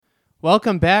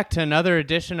Welcome back to another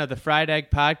edition of the Fried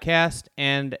Egg Podcast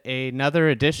and another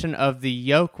edition of the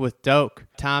Yolk with Doak.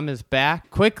 Tom is back.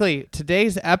 Quickly,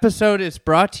 today's episode is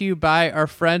brought to you by our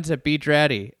friends at Be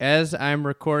Dratty. As I'm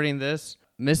recording this,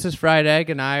 Mrs. Fried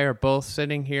Egg and I are both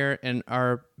sitting here in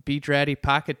our Be Dratty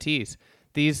pocket tees.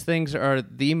 These things are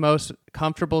the most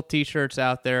comfortable t-shirts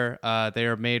out there. They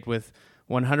are made with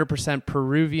 100%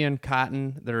 Peruvian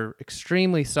cotton. They're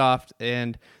extremely soft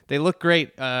and they look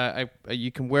great.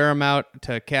 You can wear them out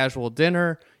to casual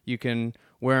dinner. You can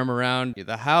wear them around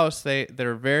the house.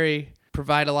 They're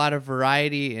provide a lot of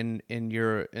variety in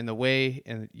the way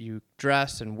you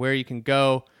dress and where you can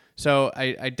go. So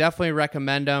I definitely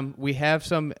recommend them. We have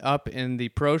some up in the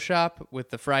pro shop with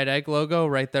the Fried Egg logo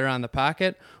right there on the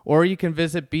pocket, or you can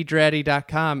visit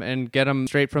bedratty.com and get them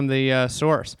straight from the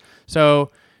source. So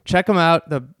check them out.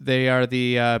 They are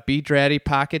the Be Dratty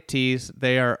pocket tees.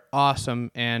 They are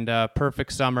awesome and a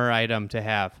perfect summer item to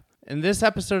have. In this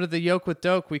episode of the Yolk with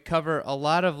Doak, we cover a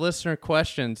lot of listener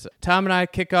questions. Tom and I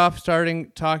kick off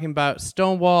talking about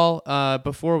Stonewall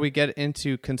before we get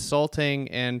into consulting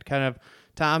and kind of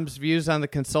Tom's views on the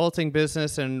consulting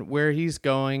business and where he's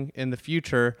going in the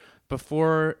future.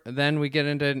 Before then, we get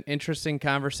into an interesting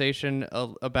conversation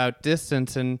about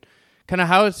distance and kind of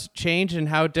how it's changed and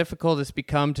how difficult it's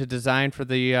become to design for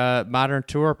the modern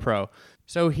tour pro.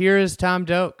 So here is Tom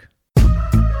Doak.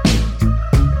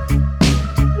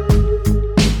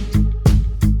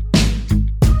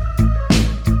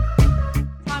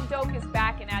 Tom Doak is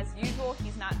back, and as usual,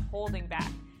 he's not holding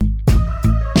back.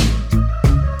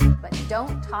 But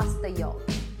don't toss the yolk.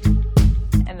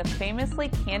 And the famously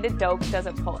candid Doak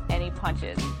doesn't pull any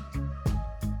punches.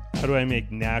 How do I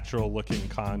make natural-looking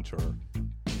contour?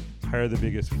 Hire the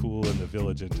biggest fool in the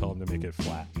village and tell him to make it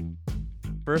flat.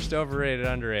 First overrated,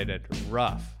 underrated,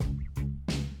 rough.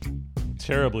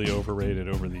 Terribly overrated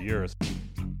over the years.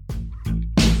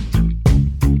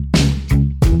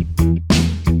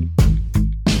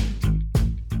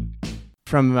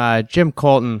 From Jim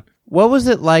Colton, what was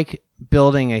it like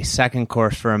building a second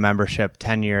course for a membership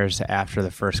 10 years after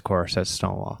the first course at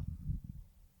Stonewall?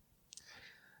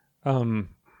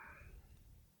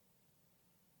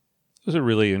 It was a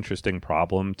really interesting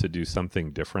problem to do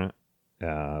something different.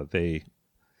 They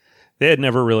had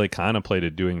never really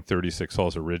contemplated doing 36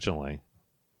 holes originally.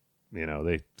 You know,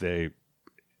 it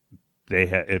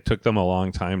took them a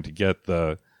long time to get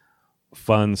the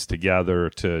funds together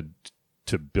to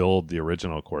build the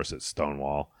original course at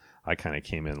Stonewall. I kind of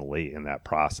came in late in that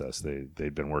process.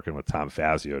 They'd been working with Tom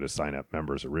Fazio to sign up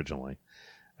members originally.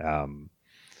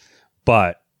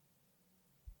 But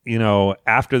you know,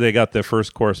 after they got the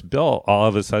first course built, all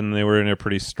of a sudden they were in a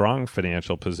pretty strong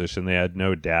financial position. They had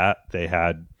no debt. They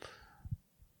had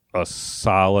a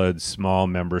solid small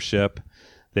membership.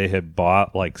 They had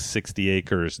bought like 60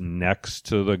 acres next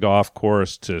to the golf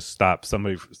course to stop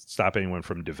anyone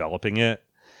from developing it.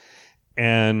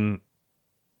 And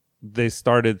they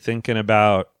started thinking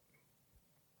about,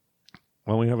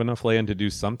 well, we have enough land to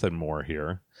do something more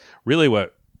here. Really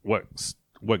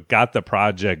what got the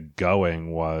project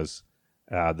going was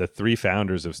the three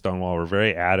founders of Stonewall were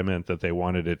very adamant that they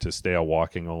wanted it to stay a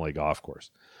walking-only golf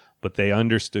course. But they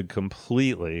understood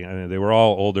completely, I mean, they were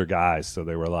all older guys, so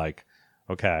they were like,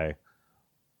 okay,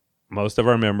 most of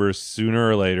our members sooner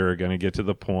or later are going to get to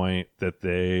the point that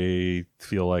they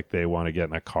feel like they want to get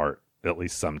in a cart, at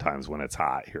least sometimes when it's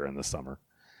hot here in the summer.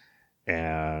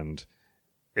 And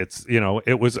it's, you know,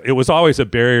 it was always a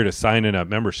barrier to signing up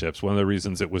memberships. One of the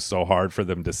reasons it was so hard for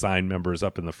them to sign members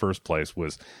up in the first place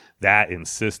was that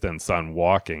insistence on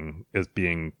walking as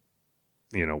being,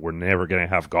 you know, we're never going to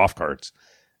have golf carts.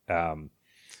 You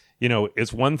know,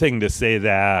 it's one thing to say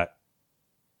that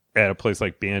at a place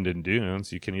like Bandon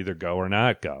Dunes, you can either go or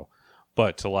not go,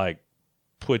 but to like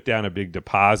put down a big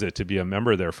deposit to be a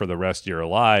member there for the rest of your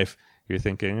life, you're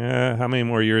thinking, how many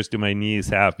more years do my knees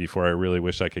have before I really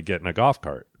wish I could get in a golf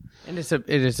cart? And it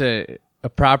is a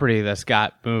property that's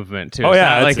got movement too. Oh, it's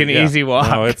yeah, not like an easy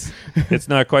walk. No, it's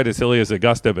not quite as hilly as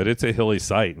Augusta, but it's a hilly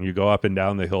site, and you go up and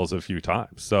down the hills a few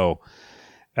times. So,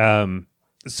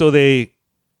 they,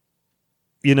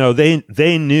 you know,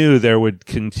 they knew there would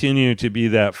continue to be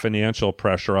that financial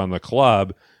pressure on the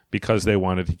club because they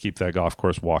wanted to keep that golf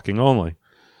course walking only.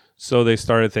 So they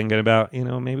started thinking about, you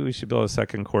know, maybe we should build a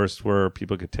second course where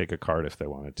people could take a cart if they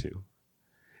wanted to.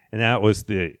 And that was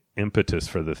the impetus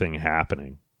for the thing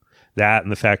happening. That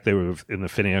and the fact they were in the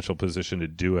financial position to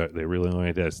do it, they really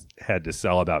only had to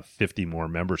sell about 50 more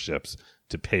memberships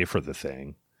to pay for the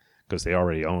thing because they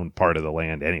already owned part of the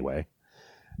land anyway.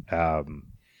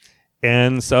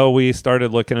 And so we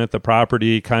started looking at the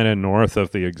property kind of north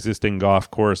of the existing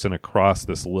golf course and across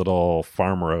this little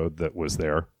farm road that was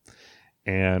there.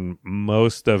 And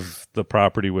most of the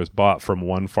property was bought from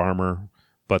one farmer,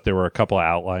 but there were a couple of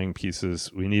outlying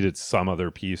pieces. We needed some other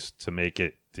piece to make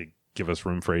it, to give us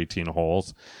room for 18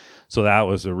 holes. So that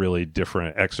was a really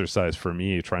different exercise for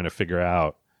me, trying to figure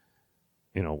out,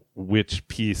 which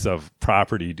piece of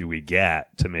property do we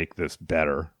get to make this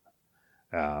better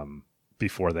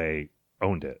before they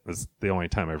owned it. It's the only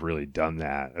time I've really done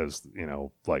that, as,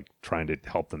 like trying to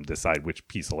help them decide which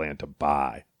piece of land to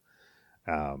buy.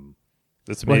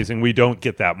 It's amazing. We don't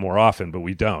get that more often, but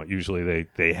we don't. Usually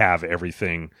they have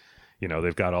everything,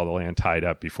 they've got all the land tied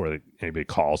up before anybody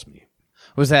calls me.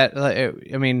 Was that,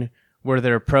 were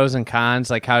there pros and cons?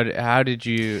 Like how did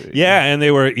you? Yeah, and they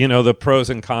were, the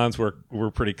pros and cons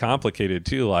were pretty complicated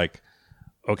too. Like,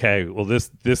 okay, well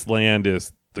this land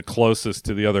is the closest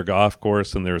to the other golf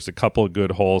course, and there's a couple of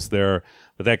good holes there,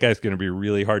 but that guy's going to be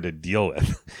really hard to deal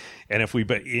with.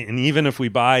 And even if we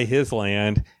buy his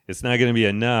land, it's not going to be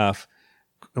enough.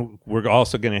 We're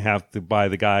also going to have to buy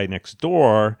the guy next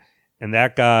door, and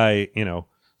that guy,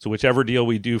 so whichever deal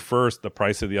we do first, the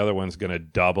price of the other one's going to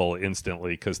double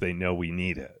instantly because they know we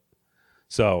need it.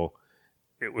 So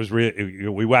it was really,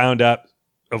 we wound up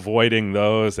avoiding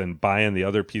those and buying the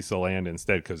other piece of land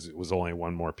instead, because it was only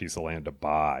one more piece of land to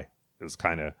buy. It was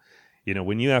kind of,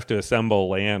 when you have to assemble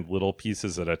land little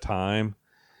pieces at a time,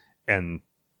 and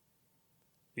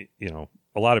a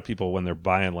lot of people, when they're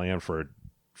buying land for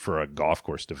a golf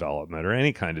course development or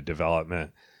any kind of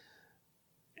development,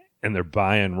 and they're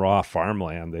buying raw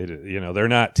farmland, they're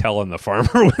not telling the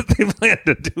farmer what they plan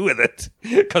to do with it,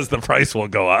 because the price will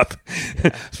go up.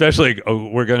 Yeah. Especially,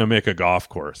 we're going to make a golf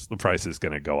course. The price is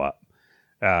going to go up.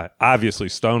 Obviously,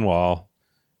 Stonewall,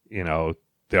 they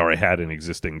already had an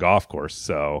existing golf course,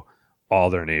 so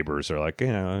all their neighbors are like,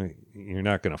 you're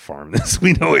not going to farm this.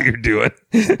 We know what you're doing.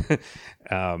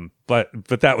 But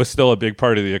that was still a big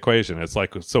part of the equation. It's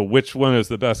like, so which one is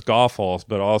the best golf holes,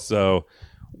 but also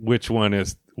which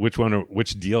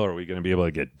deal are we going to be able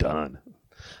to get done?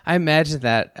 I imagine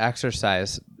that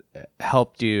exercise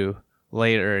helped you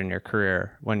later in your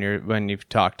career when you've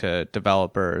talked to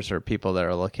developers or people that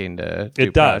are looking to do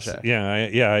it does projects.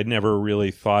 I never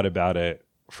really thought about it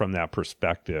from that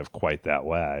perspective quite that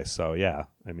way. So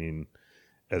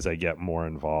as I get more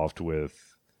involved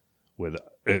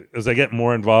as I get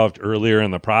more involved earlier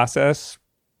in the process,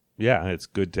 it's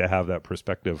good to have that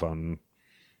perspective on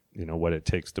what it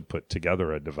takes to put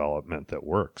together a development that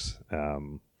works.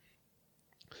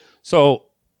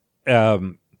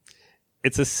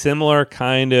 It's a similar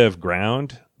kind of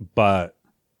ground, but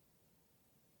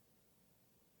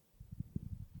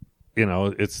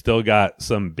it's still got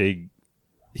some big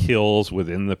hills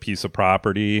within the piece of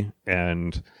property,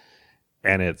 and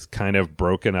it's kind of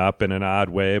broken up in an odd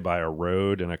way by a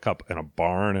road and a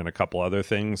barn and a couple other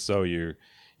things. So you're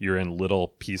in little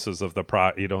pieces of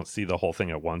you don't see the whole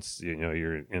thing at once.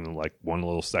 You're in like one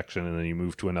little section, and then you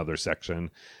move to another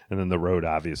section, and then the road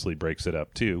obviously breaks it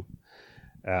up too.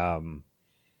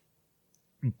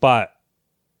 But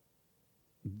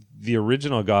the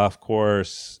original golf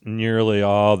course, nearly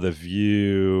all the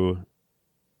view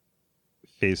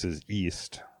faces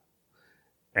east,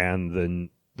 and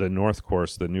the north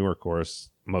course, the newer course,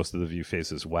 most of the view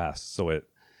faces west. So it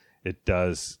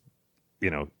does,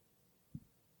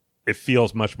 it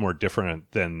feels much more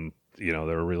different than,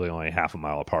 they're really only half a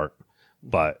mile apart,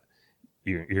 but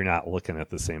you're not looking at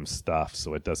the same stuff.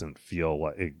 So it doesn't feel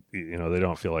like, they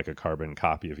don't feel like a carbon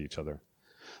copy of each other.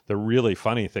 The really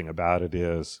funny thing about it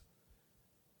is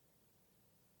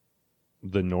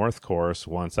the north course,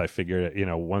 once I figured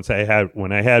it,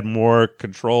 when I had more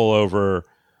control over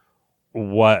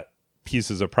what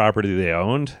pieces of property they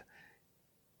owned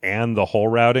and the hole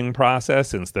routing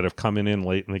process, instead of coming in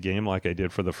late in the game like I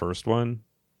did for the first one,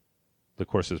 the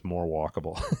course is more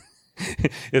walkable.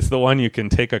 It's the one you can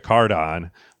take a cart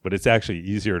on, but it's actually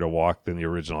easier to walk than the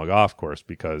original golf course,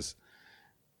 because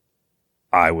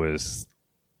I was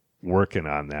working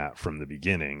on that from the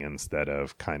beginning instead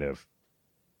of kind of,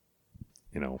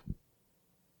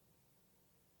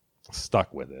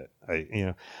 stuck with it.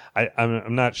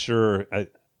 I'm not sure.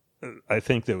 I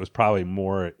think that it was probably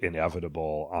more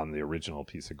inevitable on the original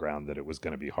piece of ground that it was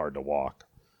going to be hard to walk.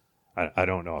 I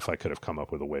don't know if I could have come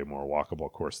up with a way more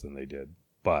walkable course than they did,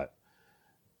 but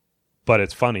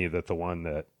it's funny that the one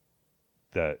that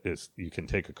is you can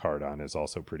take a cart on is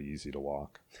also pretty easy to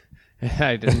walk.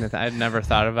 I'd never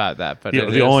thought about that, but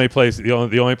the only place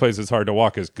it's hard to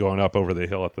walk is going up over the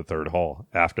hill at the third hole.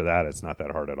 After that, it's not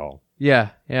that hard at all. Yeah,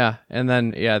 and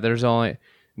then there's only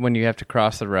when you have to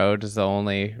cross the road is the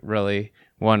only really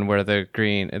one where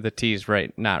the tee's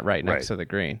not right next to the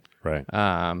green. Right.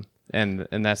 And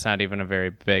that's not even a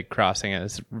very big crossing.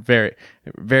 It's very,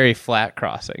 very flat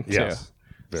crossing too. Yes.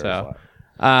 Very So,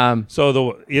 flat. So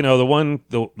the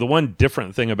one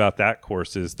different thing about that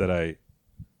course is that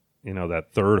that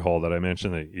third hole that I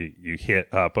mentioned that you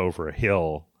hit up over a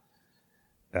hill,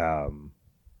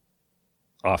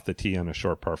 off the tee on a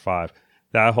short par 5.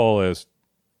 That hole is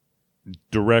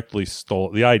directly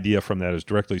stolen. The idea from that is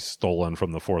directly stolen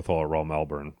from the fourth hole at Royal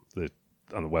Melbourne,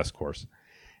 on the West Course,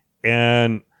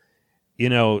 and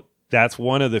that's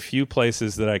one of the few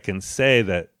places that I can say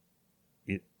that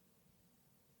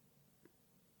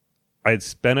I'd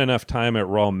spent enough time at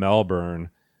Royal Melbourne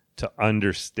to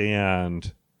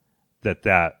understand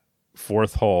that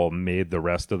fourth hole made the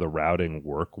rest of the routing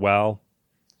work well.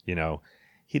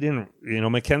 He didn't,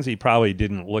 Mackenzie probably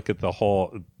didn't look at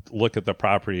the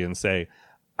property and say,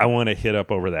 I want to hit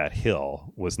up over that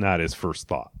hill, was not his first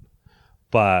thought.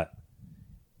 But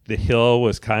the hill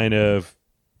was kind of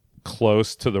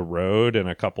close to the road on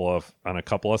a couple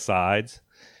of sides.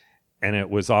 And it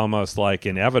was almost like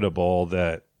inevitable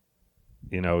that,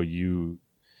 you'd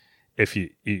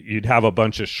have a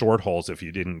bunch of short holes if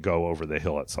you didn't go over the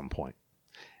hill at some point.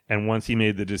 And once he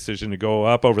made the decision to go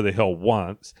up over the hill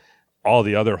once, all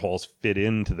the other holes fit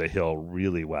into the hill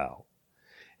really well.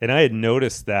 And I had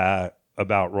noticed that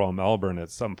about Royal Melbourne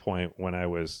at some point when I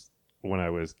was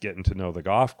getting to know the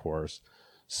golf course.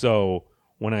 So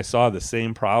when I saw the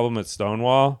same problem at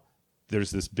Stonewall,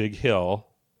 there's this big hill,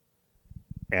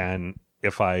 and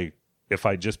if I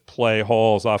just play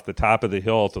holes off the top of the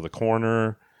hill to the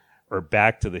corner or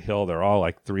back to the hill, they're all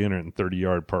like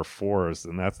 330-yard par 4s,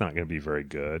 and that's not going to be very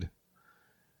good.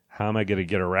 How am I going to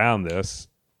get around this?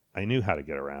 I knew how to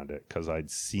get around it because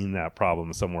I'd seen that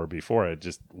problem somewhere before. It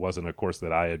just wasn't a course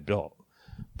that I had built.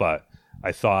 But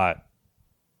I thought,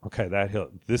 okay,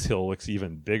 this hill looks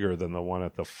even bigger than the one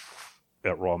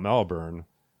at Royal Melbourne.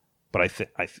 But I think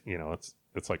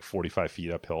it's like 45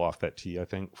 feet uphill off that tee. I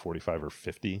think 45 or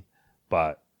 50.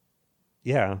 But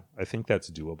yeah, I think that's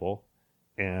doable.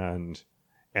 And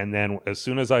then as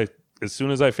soon as I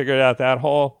figured out that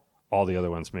hole, all the other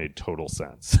ones made total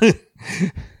sense.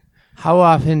 How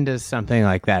often does something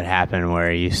like that happen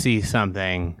where you see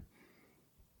something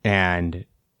and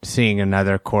seeing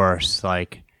another course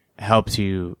helps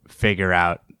you figure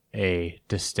out a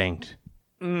distinct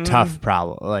tough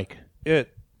problem?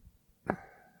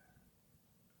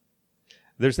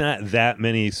 There's not that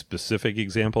many specific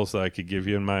examples that I could give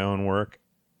you in my own work.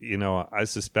 I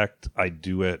suspect I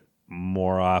do it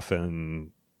more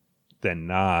often than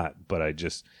not, but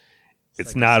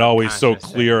it's not always so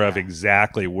clear of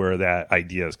exactly where that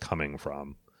idea is coming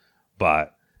from.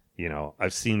 But,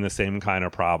 I've seen the same kind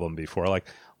of problem before. Like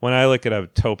when I look at a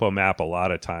topo map a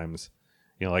lot of times,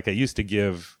 I used to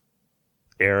give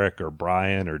Eric or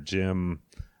Brian or Jim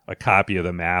a copy of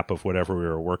the map of whatever we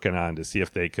were working on to see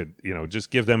if they could,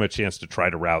 just give them a chance to try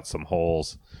to route some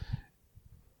holes.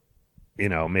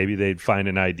 Maybe they'd find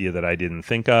an idea that I didn't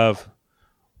think of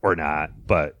or not,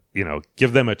 but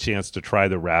give them a chance to try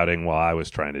the routing while I was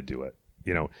trying to do it.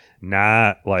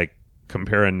 Not like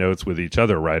comparing notes with each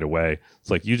other right away. It's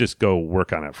like you just go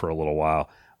work on it for a little while.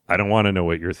 I don't want to know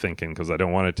what you're thinking because I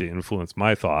don't want it to influence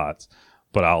my thoughts,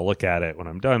 but I'll look at it when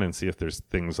I'm done and see if there's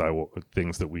things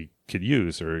that we could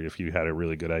use, or if you had a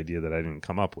really good idea that I didn't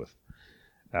come up with.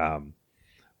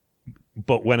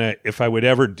 But if I would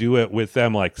ever do it with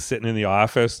them, like sitting in the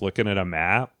office looking at a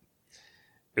map,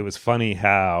 it was funny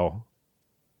how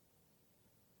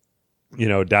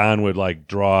Don would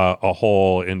draw a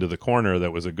hole into the corner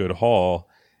that was a good hole,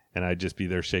 and I'd just be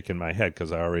there shaking my head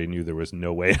because I already knew there was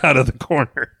no way out of the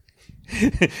corner.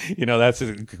 That's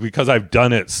because I've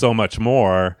done it so much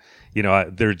more.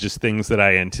 They're just things that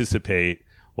I anticipate.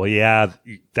 Well, yeah,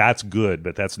 that's good,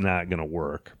 but that's not going to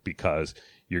work because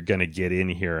you're going to get in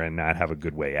here and not have a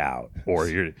good way out, or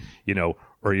you're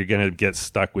going to get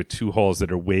stuck with two holes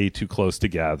that are way too close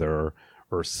together,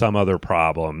 or some other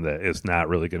problem that is not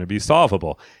really going to be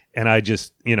solvable. And I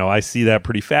just, I see that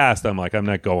pretty fast. I'm like, I'm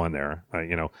not going there. I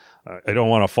don't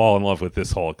want to fall in love with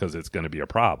this hole because it's going to be a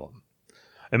problem.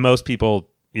 And most people,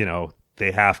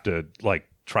 they have to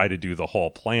try to do the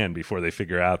whole plan before they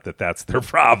figure out that that's their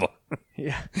problem.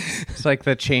 Yeah. It's like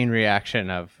the chain reaction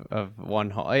of one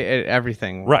hole.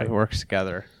 Everything works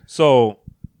together. So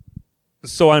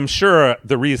I'm sure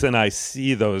the reason I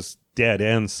see those dead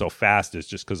ends so fast is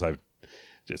just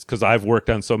because I've worked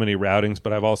on so many routings,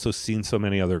 but I've also seen so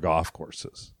many other golf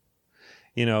courses.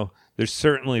 There's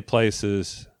certainly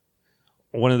places.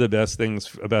 One of the best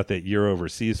things about that year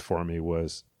overseas for me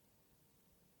was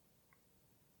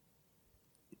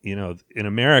in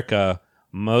America,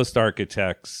 most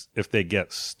architects, if they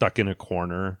get stuck in a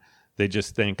corner, they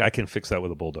just think, I can fix that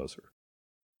with a bulldozer.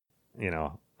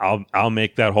 I'll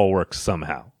make that hole work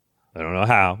somehow. I don't know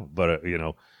how, but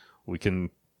we can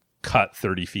cut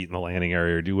 30 feet in the landing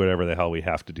area or do whatever the hell we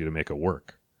have to do to make it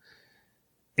work.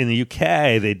 In the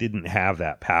UK, they didn't have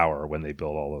that power when they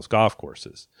built all those golf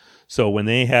courses. So when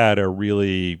they had a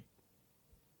really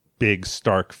big,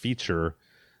 stark feature,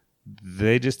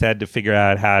 they just had to figure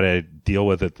out how to deal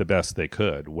with it the best they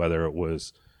could, whether it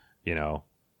was,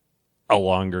 a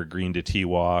longer green to tee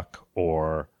walk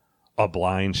or a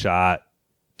blind shot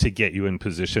to get you in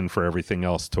position for everything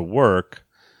else to work.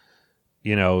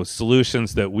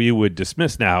 Solutions that we would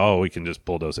dismiss now, we can just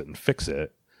bulldoze it and fix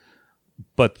it.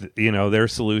 But, their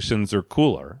solutions are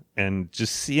cooler. And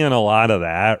just seeing a lot of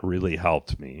that really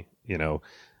helped me,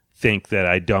 think that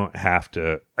I don't have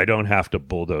to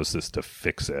bulldoze this to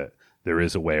fix it. There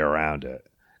is a way around it.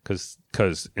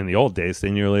 Because in the old days,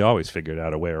 they nearly always figured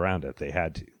out a way around it. They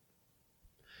had to.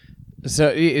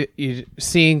 So you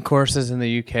seeing courses in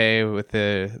the UK with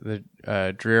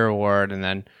the Dreer Award, and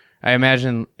then I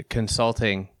imagine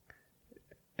consulting,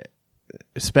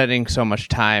 spending so much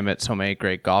time at so many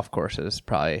great golf courses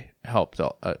probably helped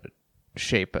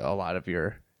shape a lot of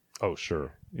your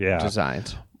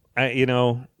designs.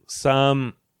 I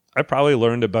probably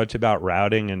learned a bunch about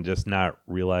routing and just not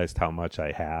realized how much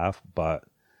I have, but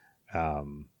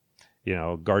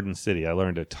Garden City, I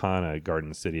learned a ton at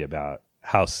Garden City about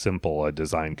how simple a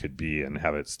design could be and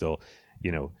have it still,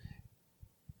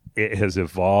 it has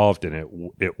evolved,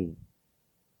 and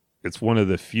it's one of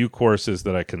the few courses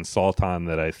that I consult on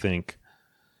that I think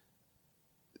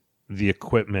the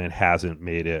equipment hasn't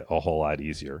made it a whole lot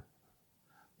easier.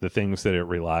 The things that it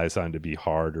relies on to be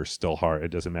hard are still hard. It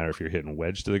doesn't matter if you're hitting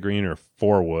wedge to the green or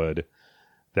 4-wood,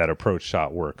 that approach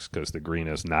shot works because the green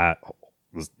is not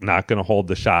going to hold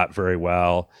the shot very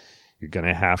well. You're going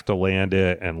to have to land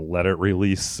it and let it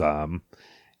release some.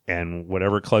 And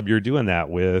whatever club you're doing that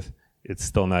with, it's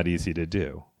still not easy to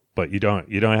do. But you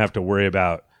don't have to worry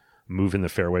about moving the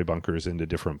fairway bunkers into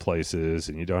different places,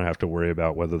 and you don't have to worry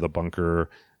about whether the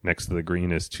bunker next to the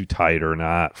green is too tight or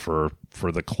not for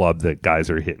the club that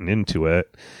guys are hitting into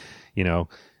it.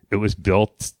 It was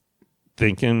built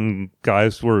thinking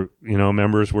guys were,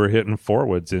 members were hitting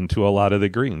forwards into a lot of the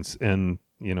greens, and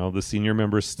the senior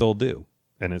members still do.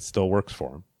 And it still works for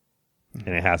them. Mm-hmm.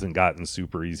 And it hasn't gotten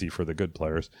super easy for the good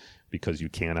players because you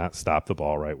cannot stop the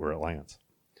ball right where it lands.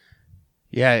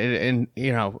 Yeah, and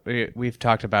we've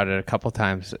talked about it a couple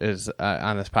times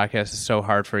on this podcast. It's so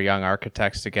hard for young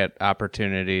architects to get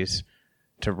opportunities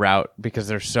to route because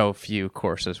there's so few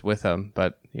courses with them.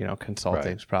 But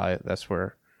consulting's probably, that's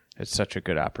where it's such a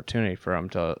good opportunity for them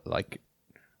to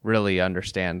really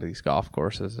understand these golf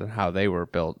courses and how they were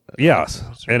built. Yes.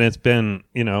 And it's been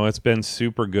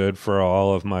super good for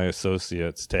all of my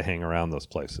associates to hang around those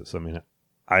places. I mean,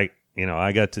 I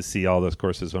got to see all those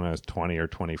courses when I was 20 or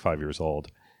 25 years old,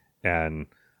 and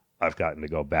I've gotten to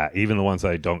go back, even the ones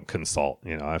I don't consult.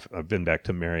 I've been back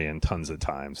to Marion tons of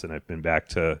times, and I've been back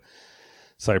to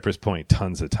Cypress Point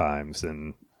tons of times.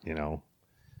 And,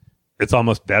 it's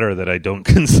almost better that I don't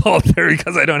consult there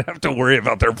because I don't have to worry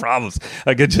about their problems.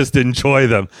 I could just enjoy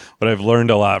them. But I've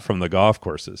learned a lot from the golf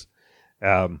courses.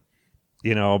 Brian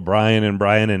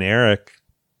and Eric.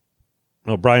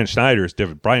 Well, Brian Schneider is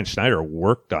different. Brian Schneider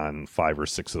worked on 5 or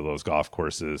 6 of those golf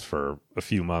courses for a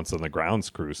few months on the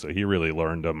grounds crew, so he really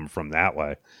learned them from that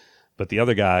way. But the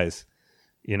other guys,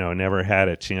 never had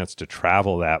a chance to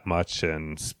travel that much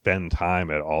and spend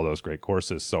time at all those great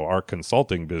courses. So our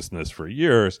consulting business for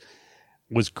years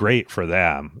was great for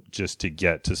them just to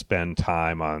get to spend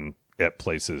time at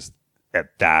places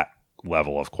at that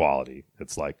level of quality.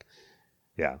 It's like,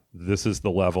 yeah, this is the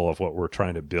level of what we're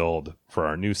trying to build for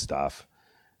our new stuff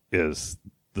is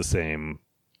the same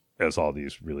as all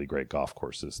these really great golf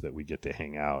courses that we get to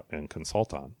hang out and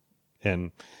consult on.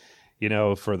 And,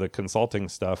 for the consulting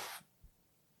stuff,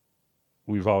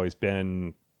 we've always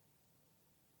been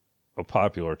a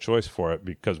popular choice for it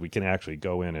because we can actually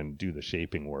go in and do the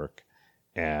shaping work.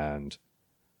 And,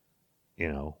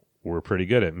 we're pretty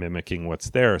good at mimicking what's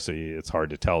there. So it's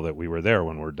hard to tell that we were there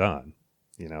when we're done.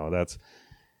 That's,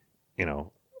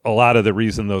 a lot of the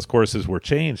reason those courses were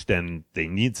changed and they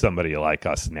need somebody like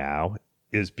us now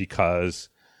is because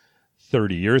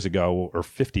 30 years ago or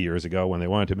 50 years ago, when they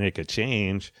wanted to make a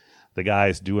change, the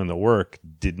guys doing the work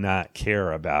did not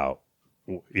care about,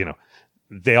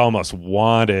 they almost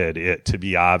wanted it to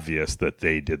be obvious that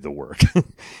they did the work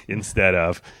instead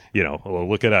of,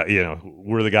 look at,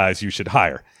 we're the guys you should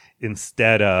hire,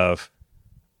 instead of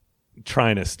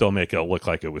trying to still make it look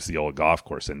like it was the old golf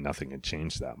course and nothing had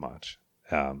changed that much.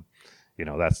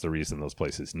 That's the reason those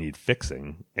places need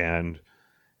fixing. And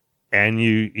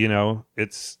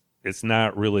it's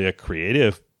not really a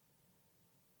creative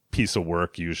piece of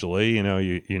work usually.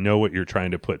 You know what you're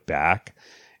trying to put back.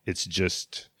 It's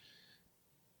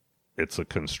a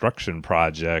construction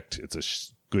project. It's a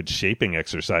good shaping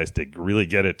exercise to really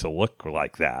get it to look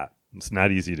like that. It's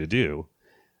not easy to do.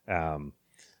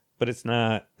 But it's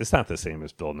not the same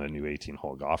as building a new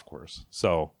 18-hole golf course.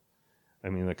 So,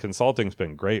 the consulting's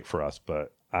been great for us,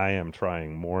 but I am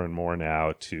trying more and more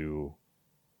now to,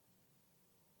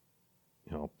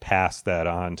 pass that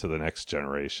on to the next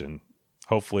generation.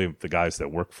 Hopefully the guys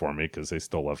that work for me, because they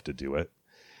still love to do it.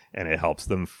 And it helps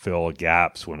them fill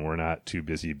gaps when we're not too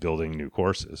busy building new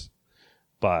courses.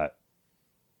 But,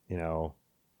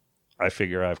 I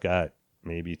figure I've got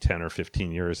maybe 10 or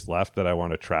 15 years left that I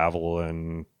want to travel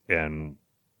and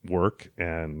work,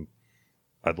 and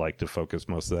I'd like to focus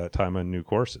most of that time on new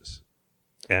courses.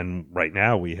 And right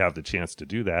now we have the chance to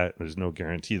do that. There's no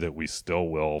guarantee that we still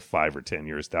will 5 or 10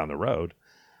 years down the road.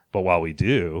 But while we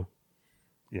do,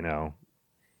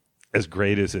 as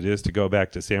great as it is to go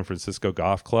back to San Francisco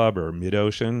Golf Club or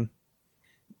Mid-Ocean,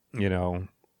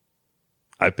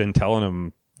 I've been telling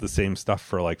them the same stuff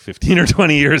for like 15 or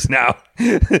 20 years now.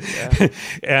 Yeah.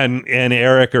 and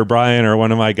Eric or Brian or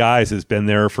one of my guys has been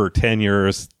there for 10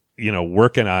 years,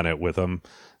 working on it with them.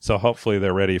 So hopefully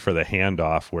they're ready for the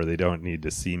handoff where they don't need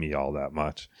to see me all that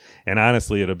much. And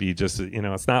honestly, it'll be just,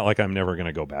 it's not like I'm never going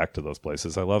to go back to those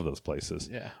places. I love those places.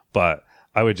 Yeah. But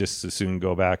I would just as soon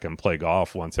go back and play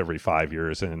golf once every 5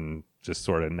 years and just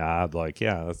sort of nod like,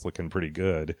 yeah, that's looking pretty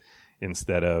good,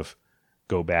 instead of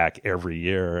go back every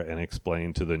year and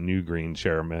explain to the new green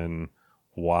chairman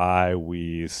why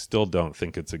we still don't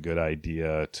think it's a good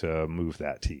idea to move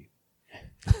that tee.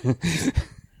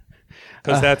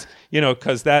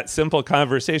 Because that simple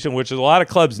conversation, which a lot of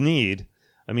clubs need.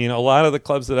 A lot of the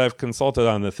clubs that I've consulted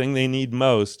on, the thing they need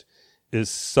most is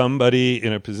somebody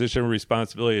in a position of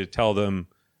responsibility to tell them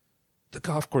the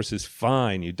golf course is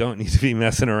fine. You don't need to be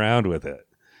messing around with it.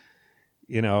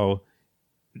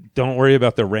 Don't worry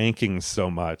about the rankings so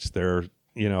much.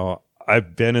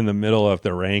 I've been in the middle of the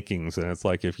rankings, and it's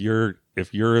like, if you're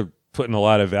putting a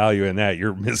lot of value in that,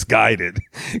 you're misguided,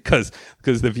 because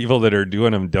the people that are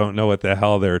doing them don't know what the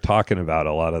hell they're talking about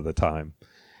a lot of the time.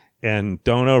 And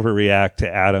don't overreact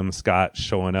to Adam Scott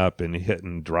showing up and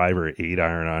hitting driver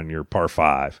 8-iron on your par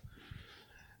 5.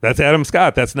 That's Adam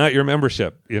Scott. That's not your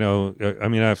membership.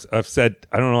 I've said,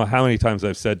 I don't know how many times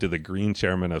I've said to the green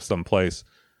chairman of some place,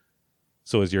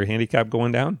 so is your handicap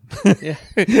going down? Yeah.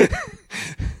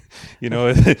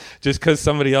 Just because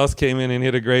somebody else came in and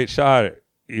hit a great shot,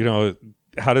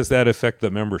 how does that affect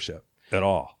the membership at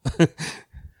all?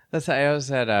 I was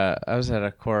at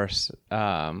a course,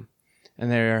 and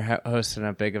they were hosting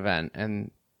a big event,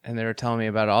 and they were telling me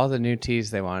about all the new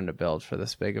tees they wanted to build for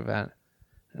this big event.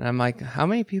 And I'm like, how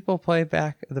many people play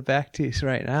the back tees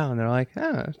right now? And they're like,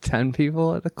 10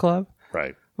 people at the club.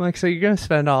 Right. I'm like, so you're going to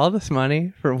spend all this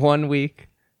money for 1 week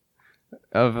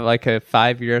of like a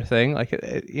 5-year thing, like,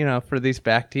 for these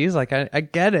back tees? Like, I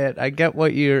get it. I get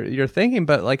what you're thinking,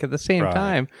 but like at the same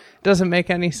time, it doesn't make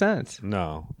any sense.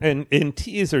 No. And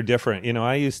tees are different.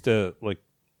 I used to, like,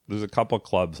 there's a couple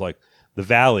clubs like the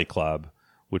Valley Club,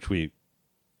 which we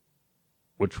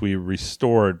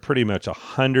restored pretty much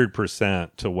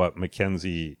 100% to what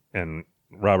Mackenzie and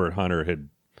Robert Hunter had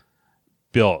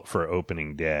built for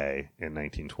opening day in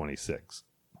 1926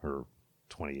 or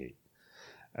 28.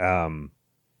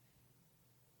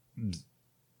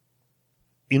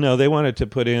 They wanted to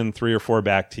put in 3 or 4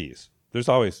 back tees. There's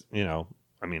always,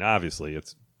 obviously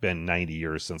it's been 90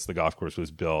 years since the golf course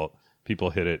was built.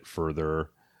 People hit it further.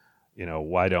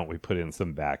 Why don't we put in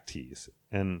some back tees?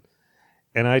 And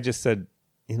I just said,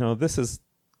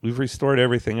 we've restored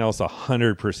everything else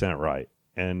 100% right.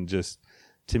 And just,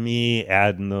 to me,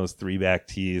 adding those 3 back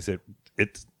tees,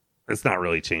 it's not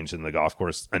really changing the golf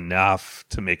course enough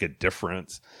to make a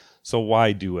difference. So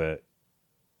why do it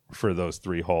for those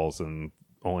 3 holes and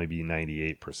only be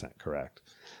 98% correct?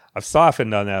 I've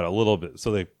softened on that a little bit.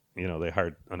 So they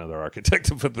hired another architect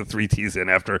to put the 3 tees in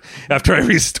after I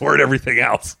restored everything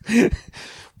else.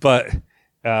 But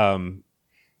I've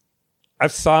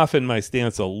softened my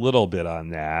stance a little bit on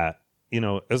that.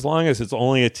 As long as it's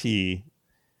only a tee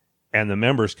and the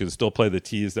members can still play the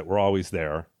tees that were always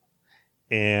there,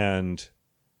 and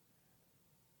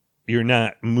you're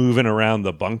not moving around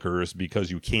the bunkers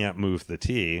because you can't move the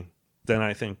tee, then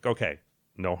I think, okay,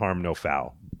 no harm, no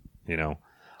foul. The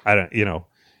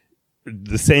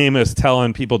same as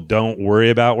telling people don't worry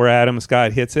about where Adam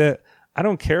Scott hits it. I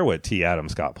don't care what tee Adam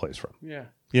Scott plays from. Yeah.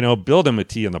 Build him a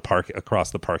tee in the park across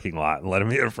the parking lot and let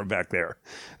him hit it from back there.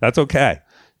 That's okay.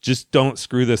 Just don't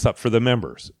screw this up for the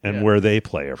members and where they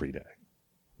play every day.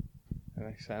 That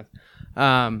makes sense.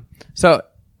 So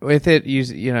with it,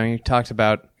 you talked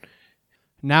about.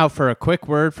 Now for a quick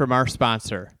word from our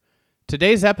sponsor.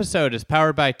 Today's episode is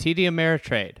powered by TD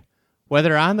Ameritrade.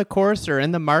 Whether on the course or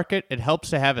in the market, it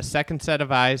helps to have a second set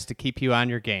of eyes to keep you on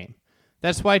your game.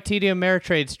 That's why TD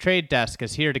Ameritrade's trade desk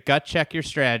is here to gut check your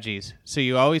strategies, so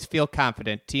you always feel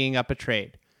confident teeing up a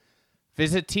trade.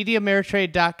 Visit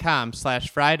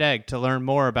tdameritrade.com/friedegg to learn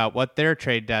more about what their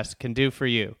trade desk can do for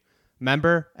you.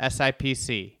 Member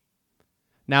SIPC.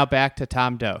 Now back to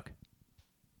Tom Doak.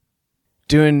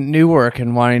 Doing new work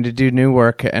and wanting to do new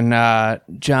work, and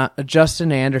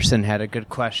Justin Anderson had a good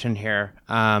question here.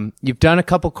 You've done a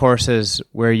couple courses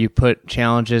where you put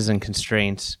challenges and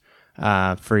constraints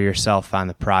for yourself on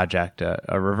the project.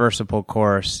 A reversible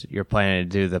course, you're planning to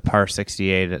do the par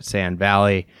 68 at Sand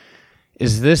Valley.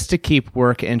 Is this to keep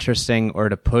work interesting or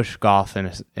to push golf in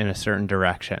a certain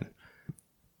direction?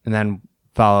 And then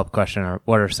follow-up question,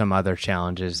 what are some other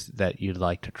challenges that you'd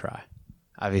like to try?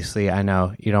 Obviously, I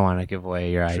know you don't want to give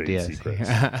away your trade ideas. Secrets.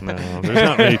 No,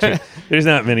 there's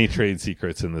not many trade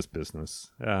secrets in this business.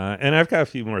 And I've got a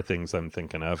few more things I'm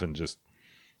thinking of and just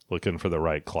looking for the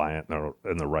right client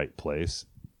in the right place.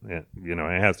 And,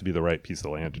 it has to be the right piece of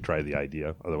land to try the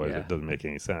idea. Otherwise, it doesn't make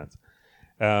any sense.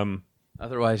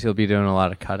 Otherwise, you'll be doing a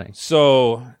lot of cutting.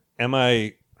 So am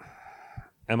I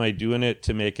doing it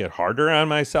to make it harder on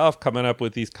myself, coming up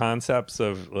with these concepts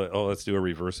of, let's do a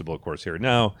reversible course here?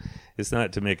 No, it's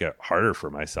not to make it harder for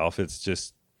myself. It's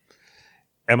just,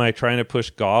 am I trying to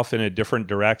push golf in a different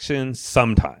direction?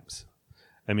 Sometimes.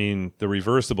 I mean, the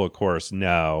reversible course,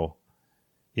 no.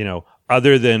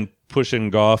 Other than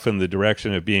pushing golf in the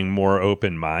direction of being more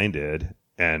open-minded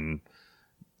and,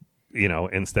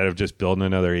 instead of just building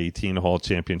another 18-hole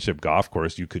championship golf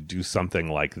course, you could do something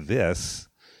like this.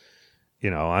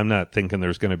 I'm not thinking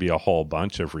there's going to be a whole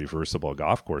bunch of reversible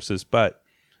golf courses, but,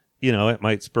 it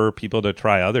might spur people to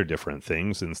try other different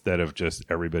things instead of just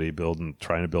everybody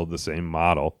trying to build the same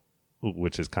model,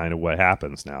 which is kind of what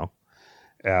happens now.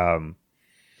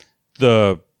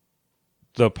 The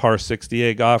par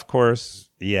 68 golf course,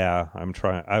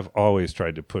 I've always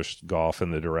tried to push golf in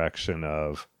the direction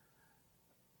of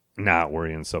not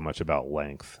worrying so much about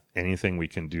length. Anything we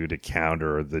can do to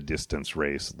counter the distance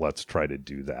race, let's try to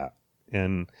do that.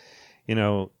 And,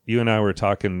 you and I were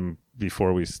talking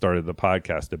before we started the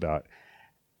podcast about,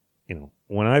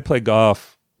 when I played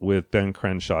golf with Ben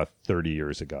Crenshaw 30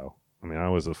 years ago, I mean, I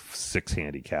was a 6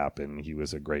 handicap and he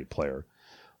was a great player.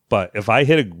 But if I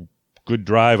hit a good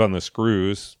drive on the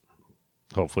screws,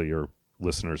 hopefully your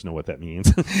listeners know what that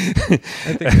means. I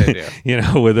think they do.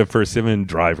 With a persimmon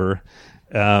driver.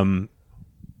 And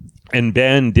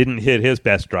Ben didn't hit his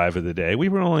best drive of the day. We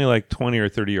were only like 20 or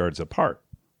 30 yards apart.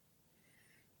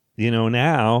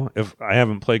 Now, if I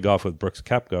haven't played golf with Brooks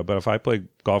Koepka, but if I played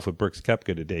golf with Brooks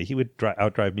Koepka today, he would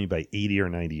outdrive me by 80 or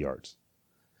 90 yards.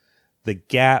 The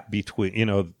gap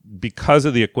between, because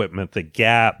of the equipment, the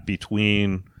gap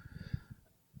between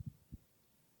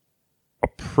a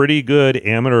pretty good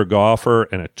amateur golfer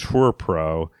and a tour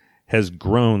pro has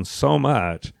grown so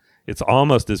much, it's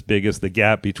almost as big as the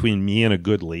gap between me and a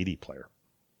good lady player,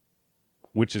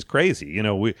 which is crazy.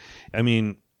 One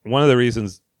of the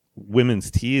reasons women's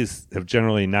tees have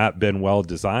generally not been well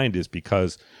designed is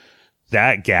because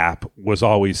that gap was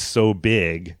always so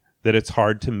big that it's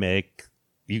hard to make.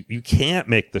 You can't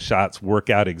make the shots work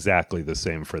out exactly the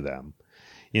same for them.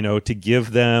 To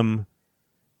give them,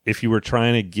 if you were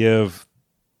trying to give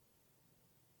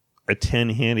a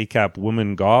 10 handicap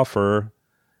woman golfer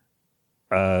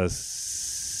a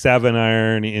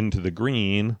 7-iron into the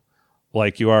green,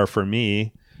 like you are for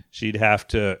me,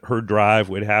 her drive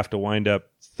would have to wind up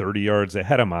 30 yards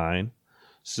ahead of mine.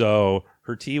 So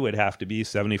her tee would have to be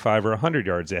 75 or 100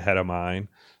 yards ahead of mine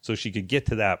so she could get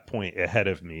to that point ahead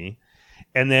of me.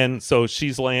 And then, so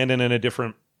she's landing in a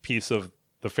different piece of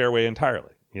the fairway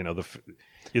entirely. Either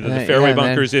the fairway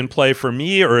bunker's in play for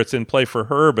me or it's in play for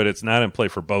her, but it's not in play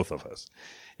for both of us.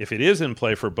 If it is in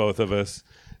play for both of us,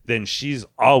 then she's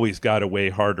always got a way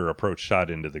harder approach shot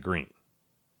into the green.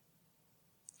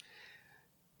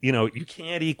 You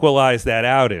can't equalize that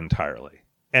out entirely.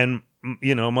 And,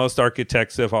 most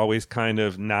architects have always kind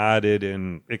of nodded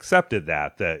and accepted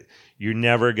that you're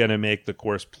never going to make the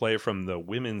course play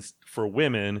for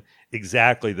women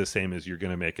exactly the same as you're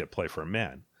going to make it play for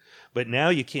men. But now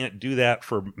you can't do that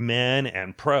for men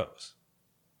and pros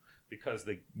because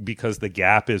the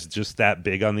gap is just that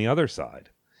big on the other side.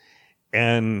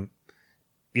 And,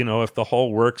 if the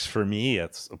hole works for me,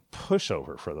 it's a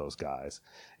pushover for those guys.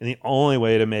 And the only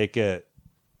way to make it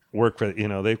work for,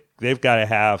 they've got to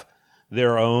have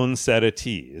their own set of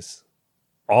tees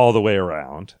all the way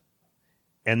around.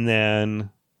 And then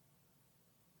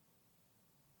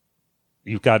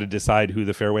you've got to decide who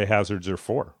the fairway hazards are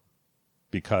for,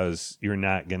 because you're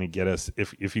not going to get us,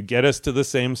 if you get us to the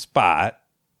same spot.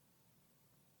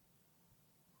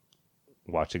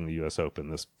 Watching the U.S. Open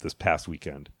this past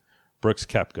weekend, Brooks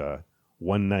Koepka,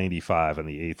 195 on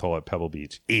the 8th hole at Pebble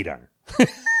Beach, 8-iron.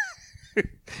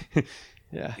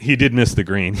 Yeah. He did miss the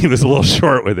green. He was a little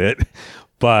short with it.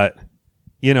 But,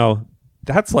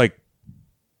 that's like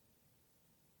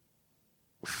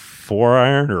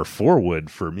 4-iron or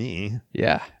 4-wood for me.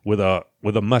 Yeah. With a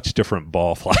much different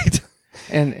ball flight.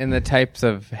 And the types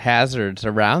of hazards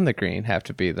around the green have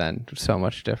to be then so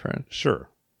much different. Sure.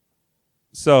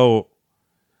 So,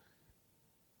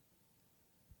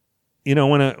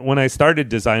 when I started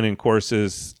designing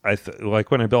courses, like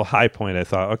when I built High Point, I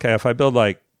thought, okay, if I build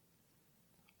like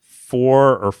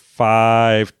 4 or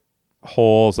 5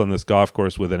 holes on this golf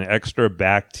course with an extra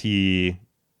back tee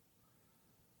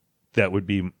that would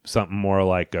be something more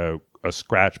like a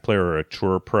scratch player or a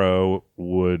tour pro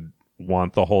would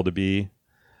want the hole to be,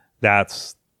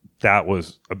 that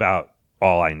was about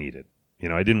all I needed.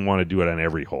 I didn't want to do it on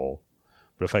every hole,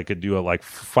 but if I could do it, like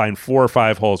find 4 or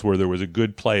 5 holes where there was a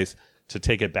good place to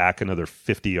take it back another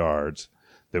 50 yards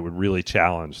that would really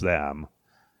challenge them,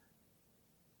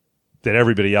 that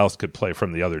everybody else could play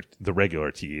from the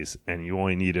regular tees, and you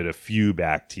only needed a few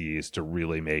back tees to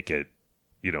really make it,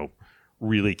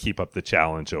 really keep up the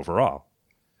challenge overall.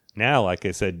 Now, like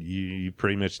I said, you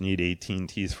pretty much need 18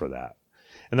 tees for that.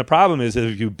 And the problem is that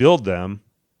if you build them,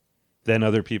 then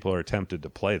other people are tempted to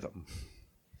play them.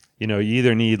 You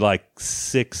either need like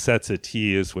 6 sets of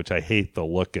tees, which I hate the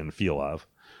look and feel of,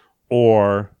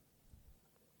 or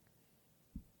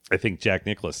I think Jack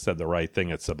Nicklaus said the right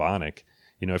thing at Sabonic.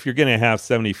 If you're going to have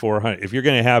 7,400, if you're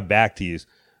going to have back tees,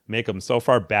 make them so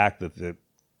far back that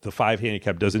the 5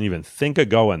 handicap doesn't even think of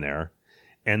going there,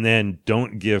 and then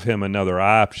don't give him another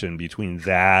option between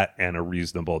that and a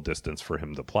reasonable distance for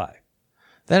him to play.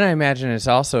 Then I imagine it's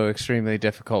also extremely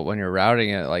difficult when you're routing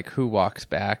it, like who walks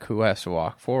back, who has to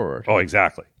walk forward. Oh,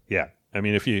 exactly. Yeah. I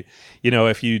mean, if you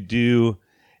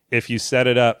set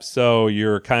it up so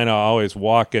you're kind of always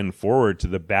walking forward to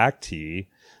the back tee,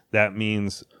 that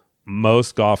means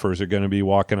most golfers are going to be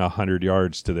walking 100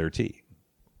 yards to their tee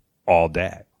all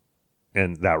day.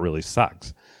 And that really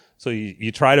sucks. So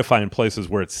you try to find places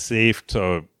where it's safe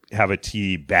to have a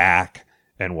tee back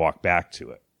and walk back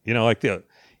to it. Like at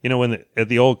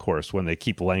the old course, when they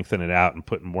keep lengthening it out and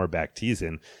putting more back tees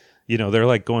in, they're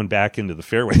like going back into the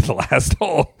fairway the last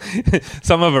hole.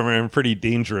 Some of them are in pretty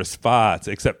dangerous spots,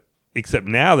 except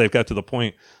now they've got to the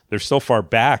point they're so far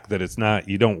back that it's not,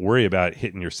 you don't worry about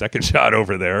hitting your second shot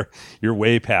over there. You're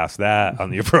way past that on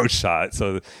the approach shot,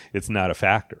 so it's not a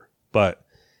factor. But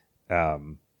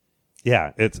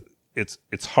yeah, it's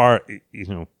hard.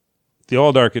 The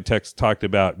old architects talked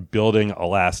about building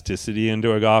elasticity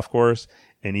into a golf course,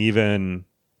 and even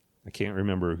I can't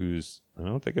remember I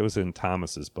don't think it was in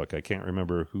Thomas's book. I can't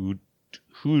remember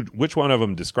which one of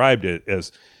them described it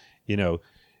as,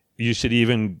 you should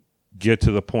even get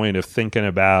to the point of thinking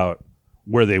about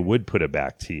where they would put a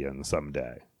back tee in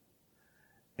someday.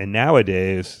 And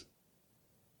nowadays,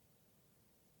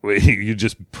 you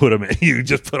just put them. You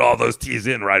just put all those tees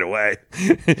in right away.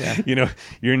 Yeah.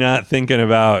 You're not thinking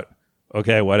about,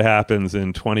 okay, what happens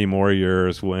in 20 more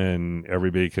years when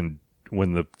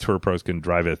when the tour pros can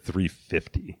drive at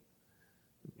 350.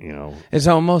 It's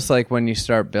almost like when you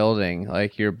start building,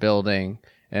 like you're building,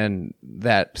 and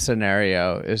that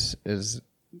scenario is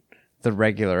the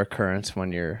regular occurrence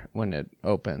when it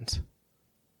opens.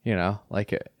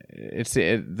 Like it's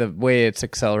the way it's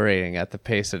accelerating at the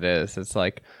pace it is. It's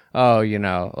like,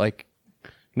 like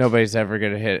nobody's ever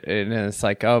gonna hit it, and it's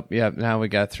like, oh yeah, now we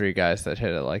got 3 guys that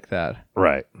hit it like that.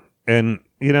 Right. And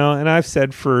and I've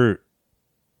said for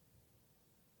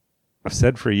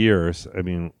years, I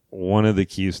mean, one of the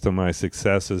keys to my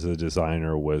success as a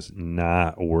designer was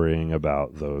not worrying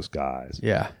about those guys.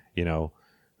 Yeah.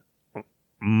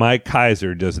 Mike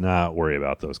Kaiser does not worry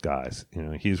about those guys.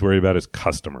 He's worried about his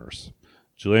customers.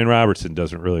 Julian Robertson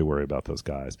doesn't really worry about those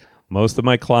guys. Most of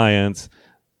my clients,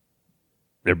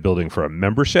 they're building for a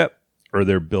membership or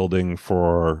they're building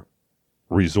for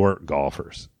resort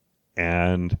golfers.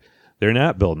 And they're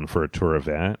not building for a tour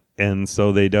event. And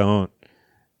so they don't,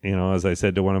 as I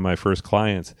said to one of my first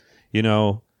clients,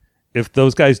 if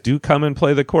those guys do come and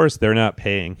play the course, they're not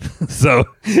paying. So,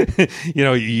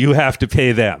 you have to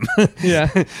pay them.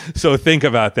 Yeah. So think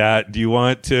about that. Do you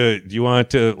want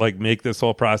to like make this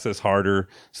whole process harder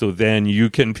so then you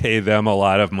can pay them a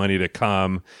lot of money to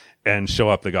come and show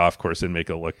up the golf course and make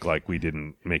it look like we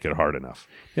didn't make it hard enough?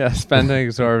 Yeah, spend an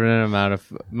exorbitant amount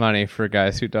of money for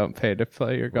guys who don't pay to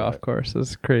play your golf course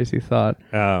is a crazy thought.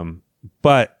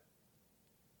 But,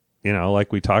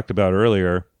 like we talked about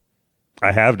earlier,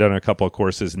 I have done a couple of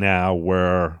courses now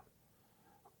where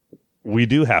we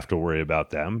do have to worry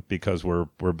about them because we're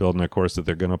building a course that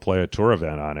they're going to play a tour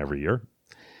event on every year.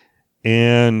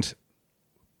 And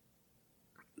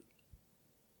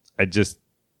I just,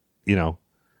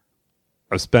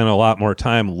 I've spent a lot more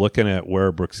time looking at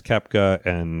where Brooks Koepka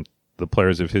and the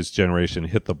players of his generation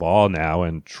hit the ball now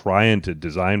and trying to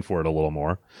design for it a little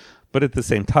more. But at the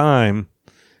same time,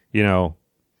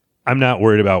 I'm not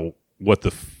worried about what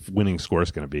the winning score is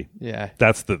going to be. Yeah.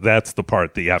 That's the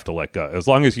part that you have to let go. As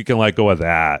long as you can let go of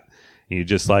that, you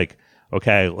just like,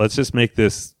 okay, let's just make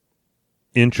this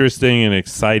interesting and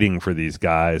exciting for these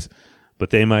guys,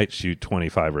 but they might shoot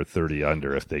 25 or 30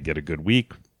 under if they get a good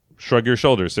week. Shrug your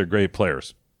shoulders. They're great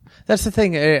players. That's the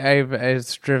thing.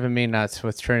 It's driven me nuts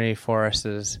with Trinity Forest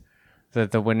is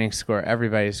that the winning score,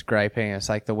 everybody's griping. It's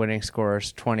like the winning score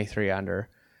is 23 under.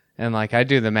 And like I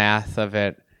do the math of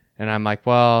it, and I'm like,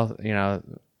 well,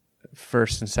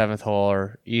 first and seventh hole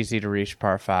are easy to reach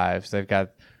par fives. They've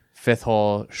got fifth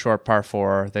hole short par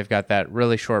four. They've got that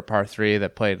really short par three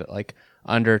that played like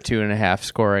under 2.5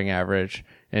 scoring average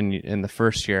in the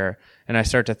first year. And I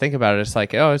start to think about it. It's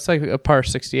like, it's like a par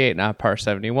 68, not par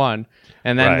 71.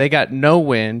 And then they got no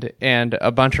wind and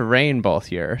a bunch of rain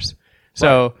both years.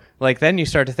 So like then you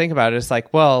start to think about it. It's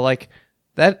like, well, like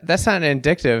that's not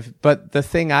indicative. But the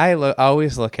thing I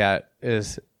always look at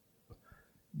is,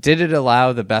 did it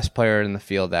allow the best player in the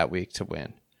field that week to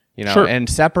win? Sure. And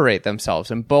separate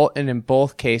themselves. In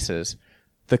both cases,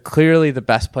 clearly the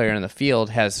best player in the field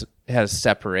has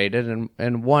separated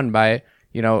and won by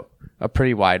a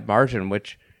pretty wide margin,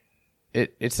 which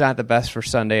it's not the best for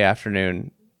Sunday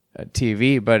afternoon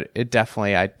TV, but it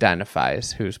definitely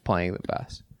identifies who's playing the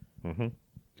best. Mm-hmm.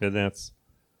 And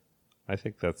I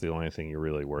think that's the only thing you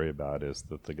really worry about is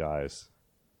that the guys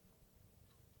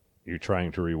you're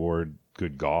trying to reward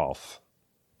good golf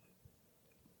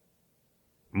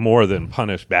more than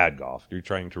punish bad golf. You're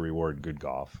trying to reward good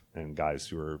golf and guys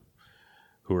who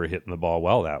are hitting the ball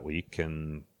well that week,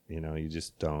 and you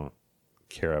just don't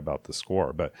care about the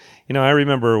score. But I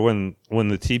remember when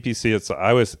the TPC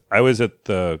I was at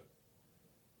the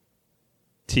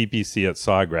TPC at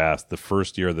Sawgrass the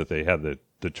first year that they had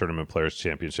the Tournament Players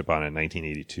Championship on in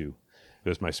 1982. It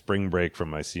was my spring break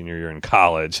from my senior year in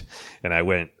college, and I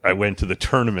went to the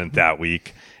tournament that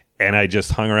week, and I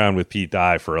just hung around with Pete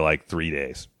Dye for like 3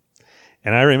 days.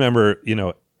 And I remember,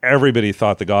 everybody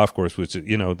thought the golf course was,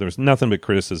 there was nothing but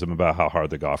criticism about how hard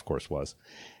the golf course was.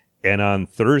 And on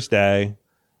Thursday,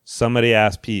 somebody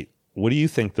asked Pete, what do you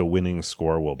think the winning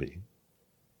score will be?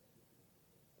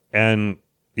 And,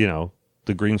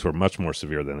 the greens were much more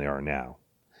severe than they are now.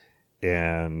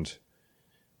 And,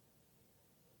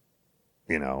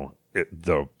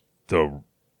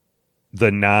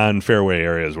 the non-fairway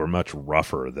areas were much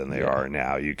rougher than they are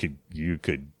now. You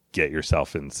could get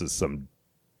yourself into some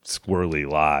squirrely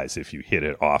lies if you hit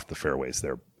it off the fairways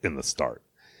there in the start.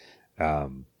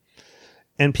 And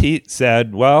Pete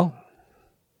said, well,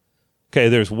 okay,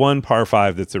 there's one par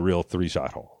 5 that's a real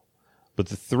 3-shot hole. But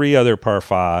the 3 other par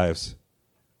 5s,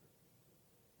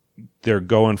 they're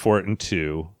going for it in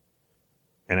 2.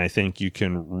 And I think you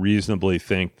can reasonably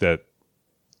think that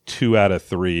 2 out of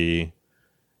 3,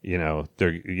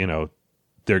 they're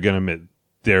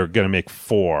gonna make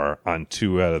 4 on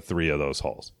 2 out of 3 of those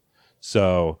holes.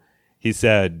 So he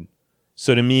said,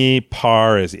 so to me,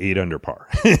 par is 8 under par.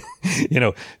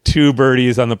 2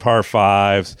 birdies on the par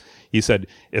 5s. He said,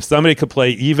 if somebody could play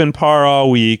even par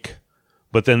all week,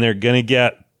 but then they're gonna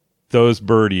get those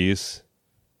birdies,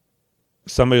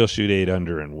 somebody will shoot 8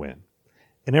 under and win.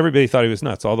 And everybody thought he was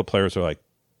nuts. All the players are like,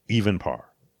 even par.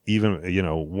 Even,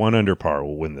 1 under par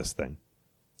will win this thing.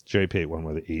 Jerry Pate won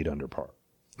with 8 under par.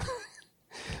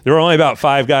 There were only about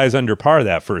 5 guys under par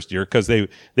that first year because they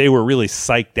were really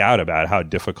psyched out about how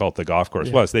difficult the golf course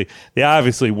was. They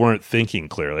obviously weren't thinking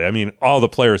clearly. I mean, all the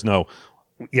players know,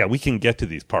 we can get to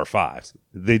these par 5s.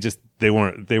 They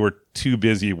were too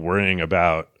busy worrying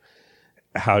about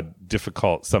how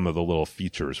difficult some of the little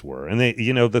features were. And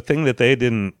the thing that they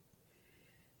didn't,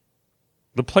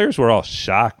 the players were all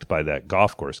shocked by that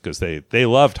golf course because they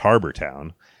loved Harbor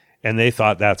Town and they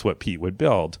thought that's what Pete would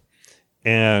build.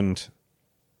 And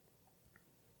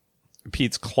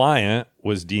Pete's client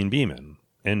was Dean Beeman,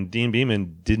 and Dean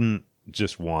Beeman didn't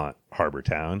just want Harbor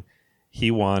Town.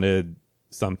 He wanted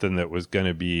something that was going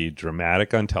to be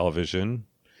dramatic on television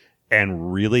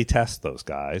and really test those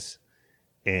guys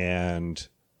and,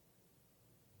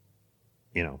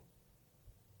 you know,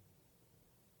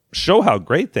 show how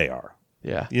great they are.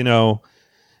 Yeah. You know,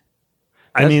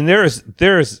 I mean, there's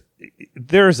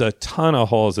a ton of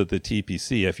holes at the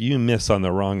TPC. If you miss on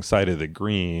the wrong side of the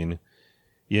green,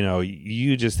 you know,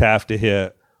 you just have to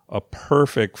hit a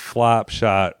perfect flop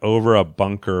shot over a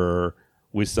bunker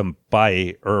with some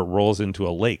bite, or it rolls into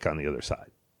a lake on the other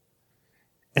side.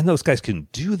 And those guys can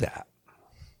do that.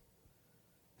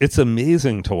 It's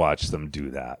amazing to watch them do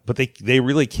that, but they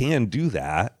really can do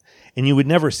that. And you would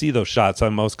never see those shots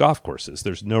on most golf courses.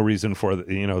 There's no reason for,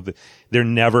 you know, they're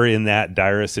never in that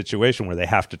dire situation where they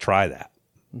have to try that.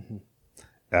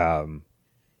 Mm-hmm.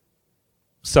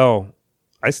 So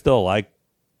I still I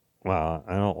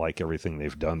don't like everything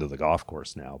they've done to the golf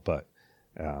course now, but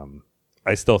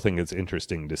I still think it's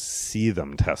interesting to see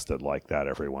them tested like that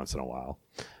every once in a while.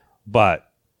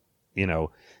 But, you know,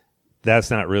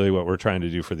 that's not really what we're trying to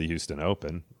do for the Houston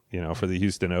Open. You know, for the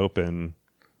Houston Open,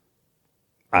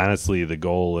 honestly, the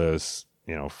goal is,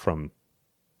 you know, from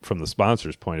the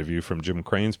sponsor's point of view, from Jim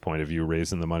Crane's point of view,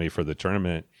 raising the money for the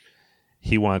tournament,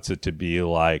 he wants it to be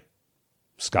like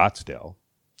Scottsdale,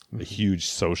 a huge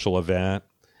social event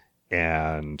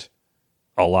and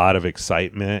a lot of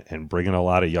excitement and bringing a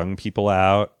lot of young people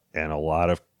out and a lot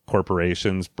of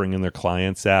corporations bringing their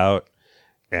clients out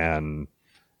and,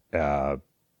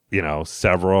 you know,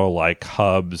 several like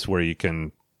hubs where you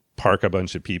can park a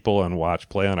bunch of people and watch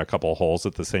play on a couple holes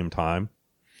at the same time.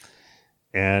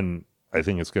 And I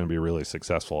think it's going to be really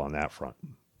successful on that front.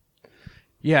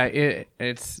 Yeah,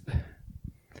 it's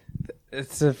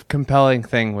a compelling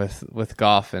thing with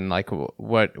golf, and like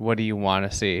what do you want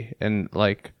to see? And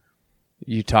like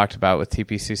you talked about with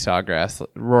TPC Sawgrass,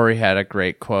 Rory had a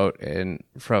great quote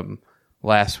from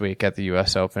last week at the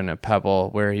US Open at Pebble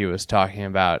where he was talking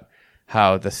about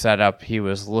how the setup, he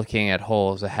was looking at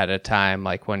holes ahead of time,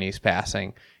 like when he's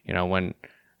passing, you know, when,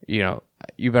 you know,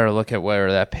 you better look at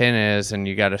where that pin is, and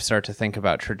you got to start to think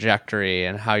about trajectory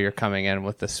and how you're coming in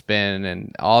with the spin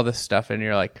and all this stuff. And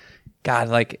you're like, God,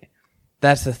 like,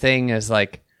 that's the thing is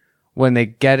like when they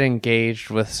get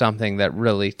engaged with something that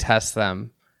really tests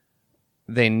them,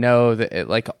 they know that it,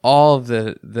 like all of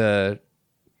the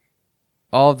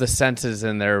senses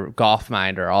in their golf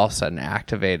mind are all of a sudden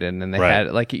activated, and they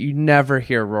had like, you never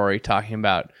hear Rory talking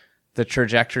about the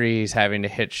trajectory he's having to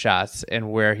hit shots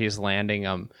and where he's landing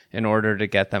them in order to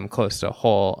get them close to a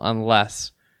hole,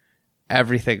 unless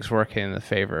everything's working in the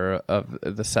favor of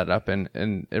the setup, and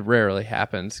it rarely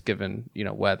happens given, you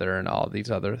know, weather and all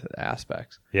these other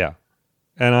aspects. Yeah.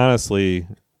 And honestly,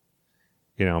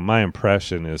 you know, my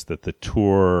impression is that the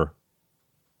tour,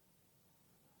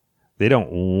 they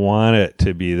don't want it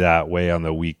to be that way on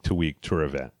the week-to-week tour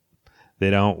event. They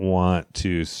don't want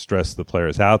to stress the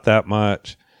players out that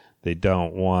much. They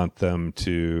don't want them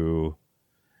to,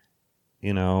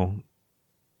 you know,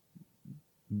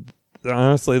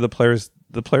 honestly, the players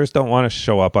don't want to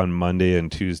show up on Monday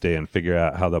and Tuesday and figure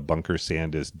out how the bunker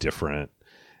sand is different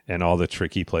and all the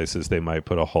tricky places they might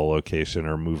put a hole location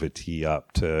or move a tee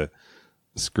up to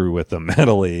screw with them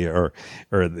mentally, or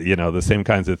you know, the same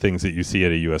kinds of things that you see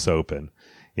at a US Open.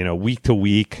 You know, week to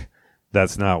week,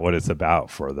 that's not what it's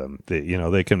about for them.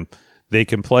 They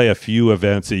can play a few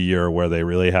events a year where they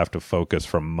really have to focus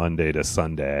from Monday to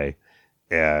Sunday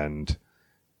and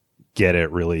get it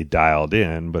really dialed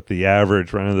in. But the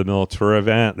average run-of-the-mill tour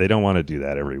event, they don't want to do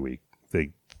that every week.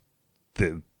 They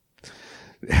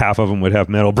half of them would have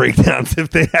mental breakdowns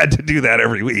if they had to do that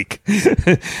every week.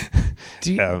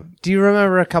 Do you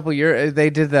remember a couple years they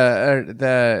did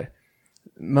the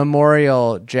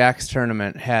Memorial Jacks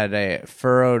tournament had a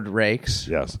furrowed rakes?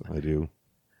 Yes, I do.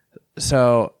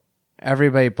 So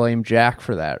everybody blamed Jack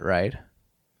for that, right?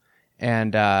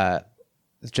 And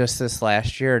just this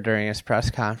last year during his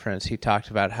press conference, he talked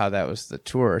about how that was the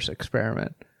tour's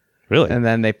experiment. Really? And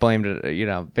then they blamed it, you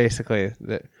know, basically.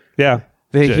 Yeah.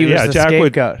 He was the Jack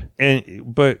scapegoat.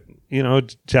 But, you know,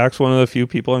 Jack's one of the few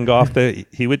people in golf that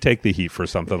he would take the heat for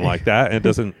something like that.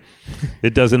 And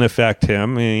it doesn't affect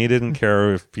him. I mean, he didn't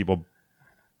care if people,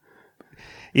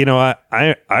 you know,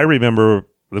 I remember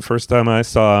the first time I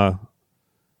saw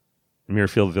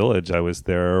Muirfield Village. I was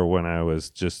there when I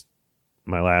was just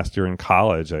my last year in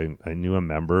college. I knew a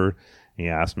member. He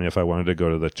asked me if I wanted to go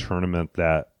to the tournament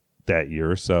that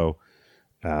year. So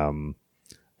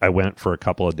I went for a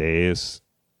couple of days,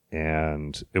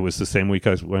 and it was the same week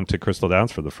I went to Crystal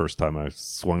Downs for the first time. I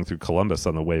swung through Columbus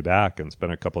on the way back and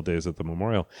spent a couple of days at the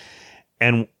Memorial.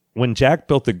 And when Jack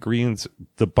built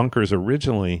the bunkers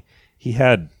originally, he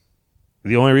had,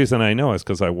 the only reason I know is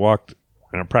because I walked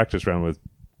in a practice round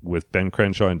with Ben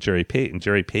Crenshaw and Jerry Pate, and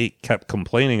Jerry Pate kept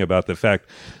complaining about the fact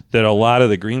that a lot of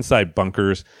the greenside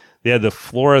bunkers, they had the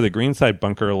floor of the greenside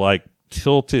bunker like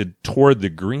tilted toward the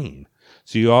green.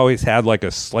 So you always had like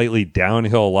a slightly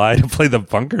downhill lie to play the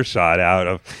bunker shot out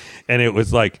of. And it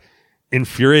was like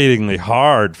infuriatingly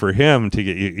hard for him to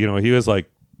get, he was like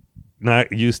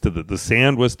not used to the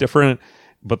sand was different,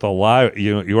 but the lie,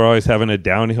 you were always having a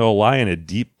downhill lie in a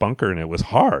deep bunker, and it was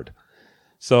hard.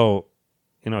 So,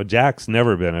 Jack's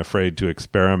never been afraid to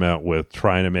experiment with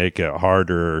trying to make it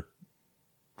harder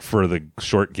for the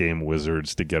short game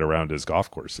wizards to get around his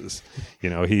golf courses.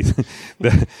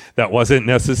 That wasn't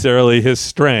necessarily his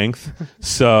strength.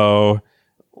 So,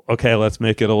 okay, let's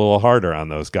make it a little harder on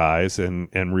those guys and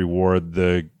reward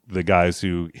the guys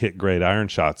who hit great iron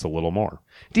shots a little more.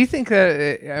 Do you think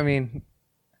that,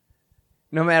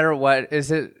 no matter what, is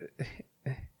it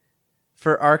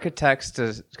for architects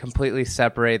to completely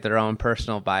separate their own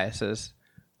personal biases?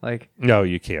 Like, no,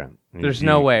 you can't. There's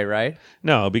no way, right?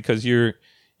 No, because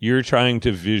you're trying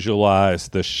to visualize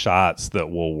the shots that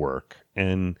will work,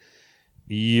 and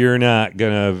you're not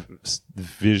going to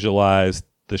visualize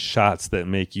the shots that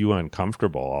make you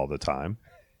uncomfortable all the time.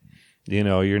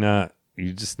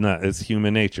 You're just not, it's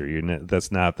human nature.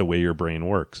 That's not the way your brain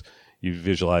works. You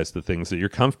visualize the things that you're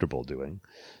comfortable doing.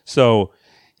 So,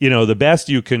 the best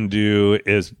you can do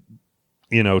is,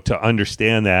 to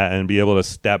understand that and be able to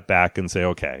step back and say,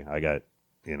 okay, I got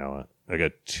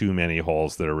too many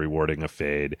holes that are rewarding a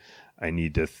fade. I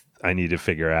need to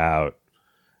figure out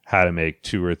how to make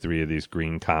 2 or 3 of these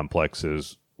green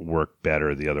complexes work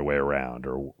better the other way around,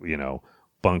 or,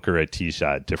 bunker a tee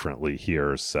shot differently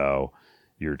here. So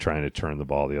you're trying to turn the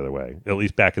ball the other way. At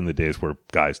least back in the days where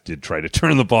guys did try to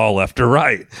turn the ball left or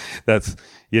right. That's,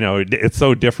 it's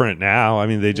so different now. I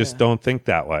mean, they just don't think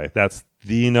that way. That's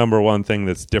the number one thing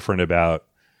that's different about,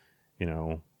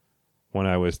 when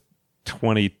I was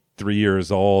 23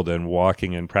 years old and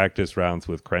walking in practice rounds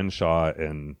with Crenshaw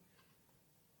and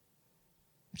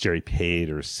Jerry Pate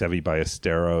or Seve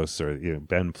Ballesteros, or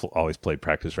Ben always played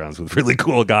practice rounds with really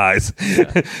cool guys.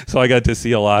 Yeah. So I got to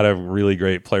see a lot of really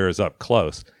great players up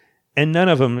close, and none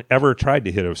of them ever tried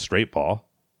to hit a straight ball.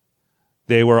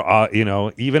 They were,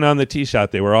 even on the tee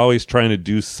shot, they were always trying to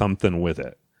do something with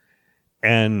it.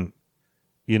 And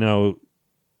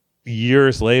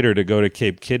years later, to go to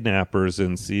Cape Kidnappers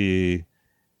and see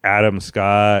Adam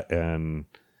Scott and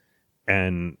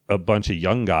a bunch of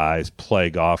young guys play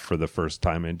golf for the first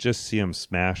time and just see them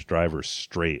smash drivers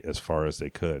straight as far as they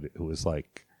could. It was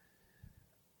like,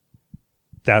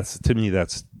 to me,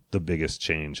 that's the biggest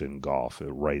change in golf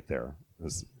right there.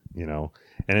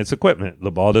 And it's equipment.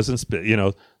 The ball doesn't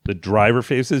spin, the driver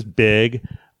face is big.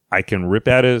 I can rip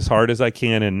at it as hard as I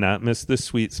can and not miss the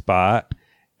sweet spot.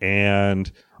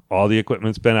 And all the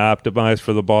equipment's been optimized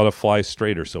for the ball to fly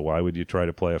straighter. So why would you try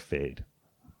to play a fade?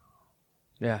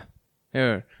 Yeah.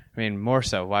 I mean, more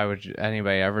so, why would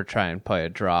anybody ever try and play a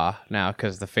draw now?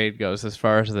 Because the fade goes as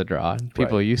far as the draw. And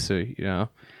people used to,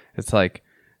 it's like,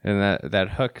 and that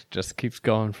hook just keeps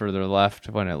going further left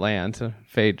when it lands. And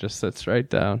fade just sits right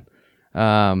down.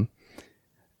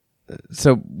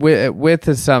 So width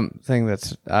is something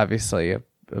that's obviously a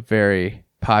very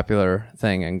popular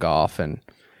thing in golf. And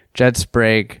Jed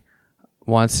Sprague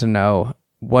wants to know,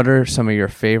 what are some of your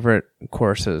favorite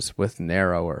courses with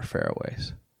narrower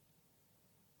fairways?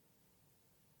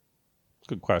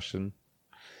 Good question.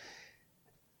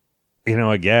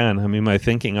 Again, I mean, my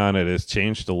thinking on it has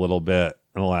changed a little bit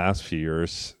in the last few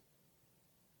years.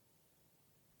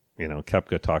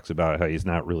 Koepka talks about how he's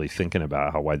not really thinking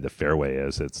about how wide the fairway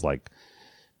is. It's like,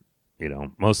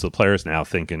 most of the players now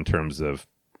think in terms of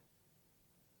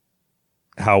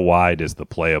how wide is the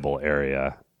playable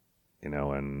area,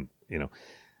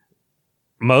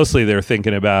 mostly they're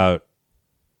thinking about,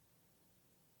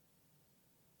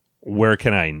 where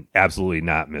can I absolutely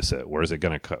not miss it? Where is it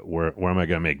going to where am I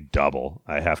going to make double?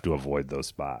 I have to avoid those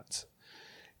spots.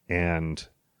 And,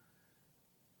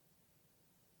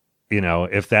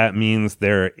 if that means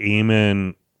they're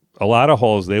aiming a lot of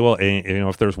holes, they will aim,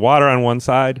 if there's water on one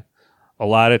side, a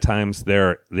lot of times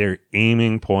their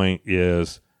aiming point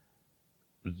is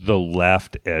the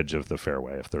left edge of the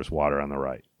fairway if there's water on the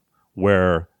right,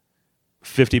 where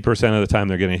 50% of the time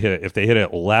they're going to hit it. If they hit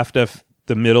it left of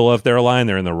the middle of their line,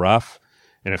 they're in the rough.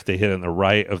 And if they hit it in the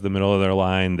right of the middle of their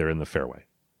line, they're in the fairway.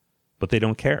 But they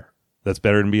don't care. That's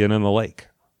better than being in the lake.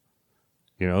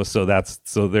 So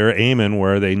they're aiming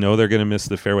where they know they're going to miss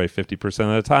the fairway 50%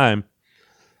 of the time.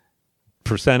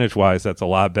 Percentage-wise, that's a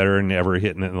lot better than ever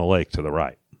hitting it in the lake to the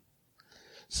right.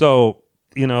 So,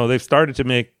 they've started to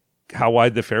make how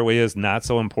wide the fairway is not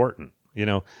so important.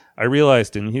 I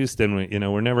realized in Houston,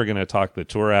 we're never going to talk the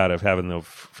tour out of having the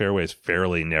fairways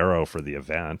fairly narrow for the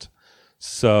event.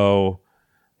 So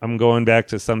I'm going back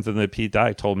to something that Pete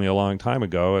Dye told me a long time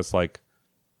ago. It's like,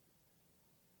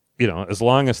 as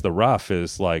long as the rough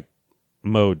is like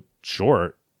mowed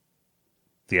short,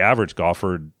 the average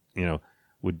golfer,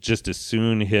 would just as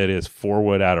soon hit his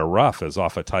 4-wood out of rough as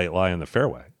off a tight lie in the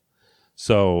fairway.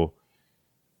 So,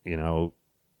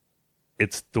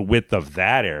 it's the width of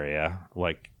that area.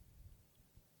 Like,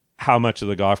 how much of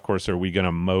the golf course are we going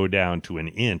to mow down to an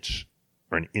inch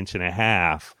or an inch and a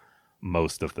half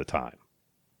most of the time?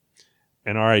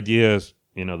 And our idea is,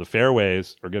 the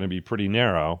fairways are going to be pretty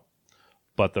narrow,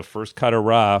 but the first cut of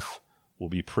rough will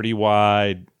be pretty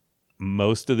wide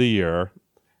most of the year.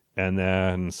 And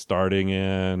then starting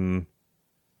in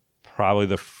probably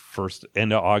the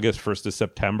end of August, 1st of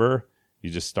September, you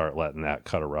just start letting that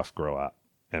cut of rough grow up.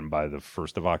 And by the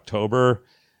 1st of October,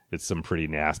 it's some pretty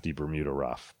nasty Bermuda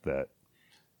rough that,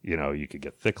 you could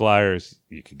get thick liars,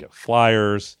 you could get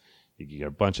flyers, you could get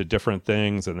a bunch of different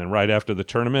things. And then right after the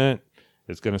tournament,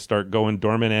 it's going to start going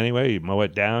dormant anyway. You mow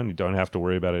it down. You don't have to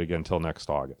worry about it again until next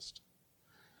August.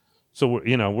 So,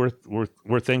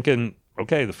 we're thinking,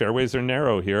 okay, the fairways are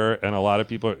narrow here, and a lot of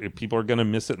people are going to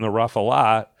miss it in the rough a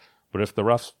lot. But if the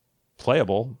rough's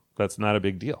playable, that's not a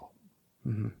big deal.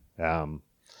 Mm-hmm.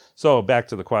 So back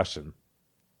to the question.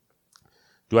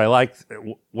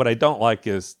 What I don't like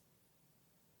is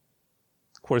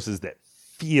courses that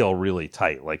feel really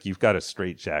tight, like you've got a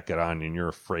straight jacket on and you're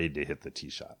afraid to hit the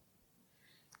tee shot.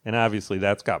 And obviously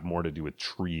that's got more to do with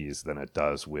trees than it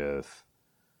does with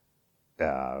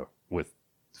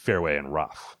fairway and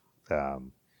rough.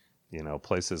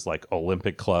 Places like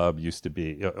Olympic Club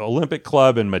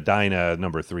and Medina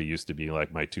number 3 used to be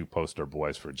like my 2 poster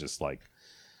boys for just like,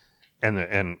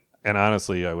 and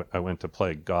honestly, I went to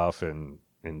play golf in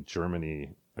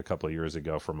Germany a couple of years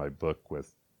ago for my book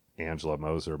with Angela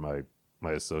Moser, my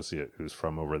associate who's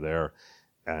from over there.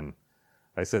 And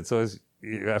I said,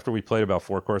 after we played about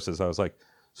 4 courses, I was like,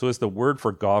 so is the word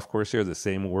for golf course here the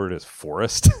same word as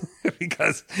forest?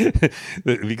 because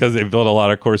they built a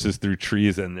lot of courses through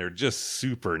trees and they're just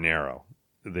super narrow.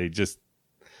 They're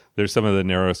some of the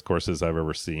narrowest courses I've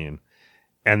ever seen.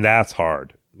 And that's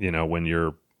hard, when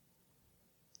you're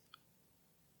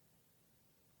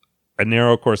a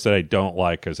narrow course that I don't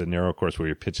like is a narrow course where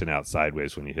you're pitching out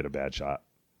sideways when you hit a bad shot.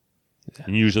 Yeah.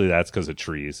 And usually that's because of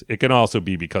trees. It can also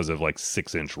be because of like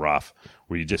 6-inch rough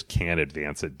where you just can't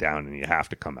advance it down and you have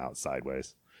to come out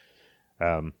sideways.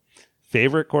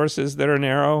 Favorite courses that are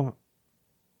narrow?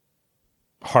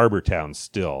 Harbor Town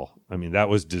still. I mean, that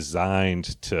was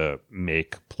designed to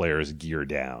make players gear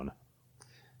down.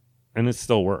 And it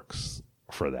still works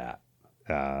for that.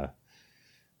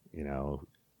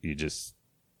 You just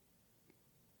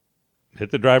hit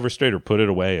the driver straight or put it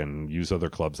away and use other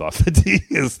clubs off the tee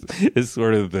is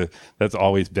sort of that's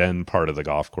always been part of the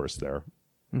golf course there.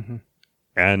 Mm-hmm.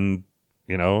 And,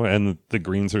 and the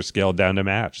greens are scaled down to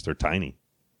match. They're tiny.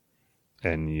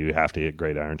 And you have to hit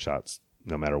great iron shots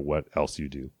no matter what else you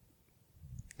do.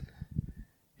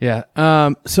 Yeah.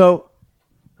 So,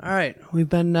 all right, we've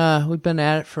been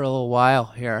at it for a little while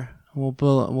here.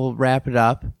 We'll wrap it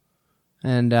up,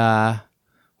 and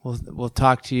we'll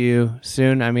talk to you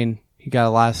soon. I mean, you got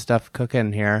a lot of stuff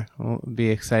cooking here. We'll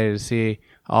be excited to see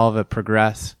all of it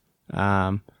progress.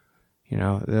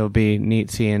 It'll be neat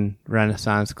seeing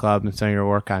Renaissance Club and some of your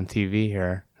work on TV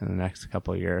here in the next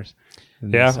couple of years.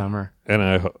 In the summer. And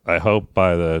I hope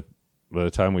by the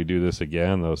time we do this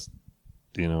again,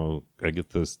 I get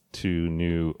those 2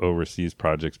 new overseas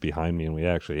projects behind me, and we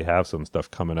actually have some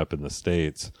stuff coming up in the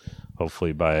States.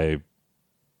 Hopefully by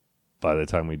the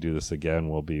time we do this again,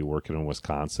 we'll be working in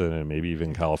Wisconsin and maybe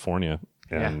even California.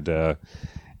 And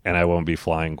I won't be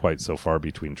flying quite so far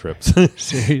between trips.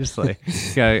 Seriously.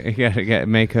 You gotta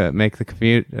make the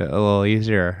commute a little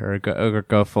easier or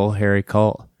go full Harry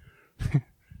Colt.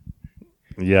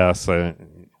 Yes.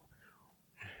 I'm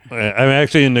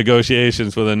actually in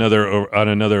negotiations with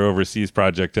another overseas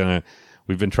project, and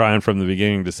we've been trying from the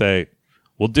beginning to say,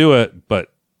 we'll do it,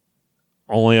 but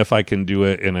only if I can do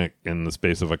it in the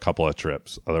space of a couple of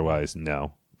trips. Otherwise,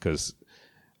 no, because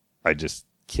I just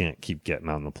can't keep getting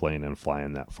on the plane and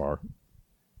flying that far.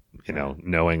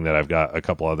 Knowing that I've got a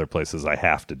couple other places I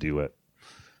have to do it.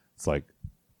 It's like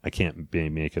I can't be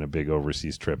making a big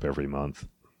overseas trip every month.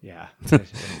 Yeah, it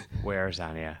wears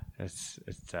on you. It's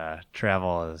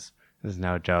travel is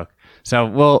no joke. So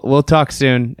we'll talk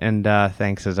soon, and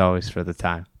thanks as always for the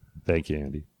time. Thank you,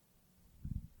 Andy.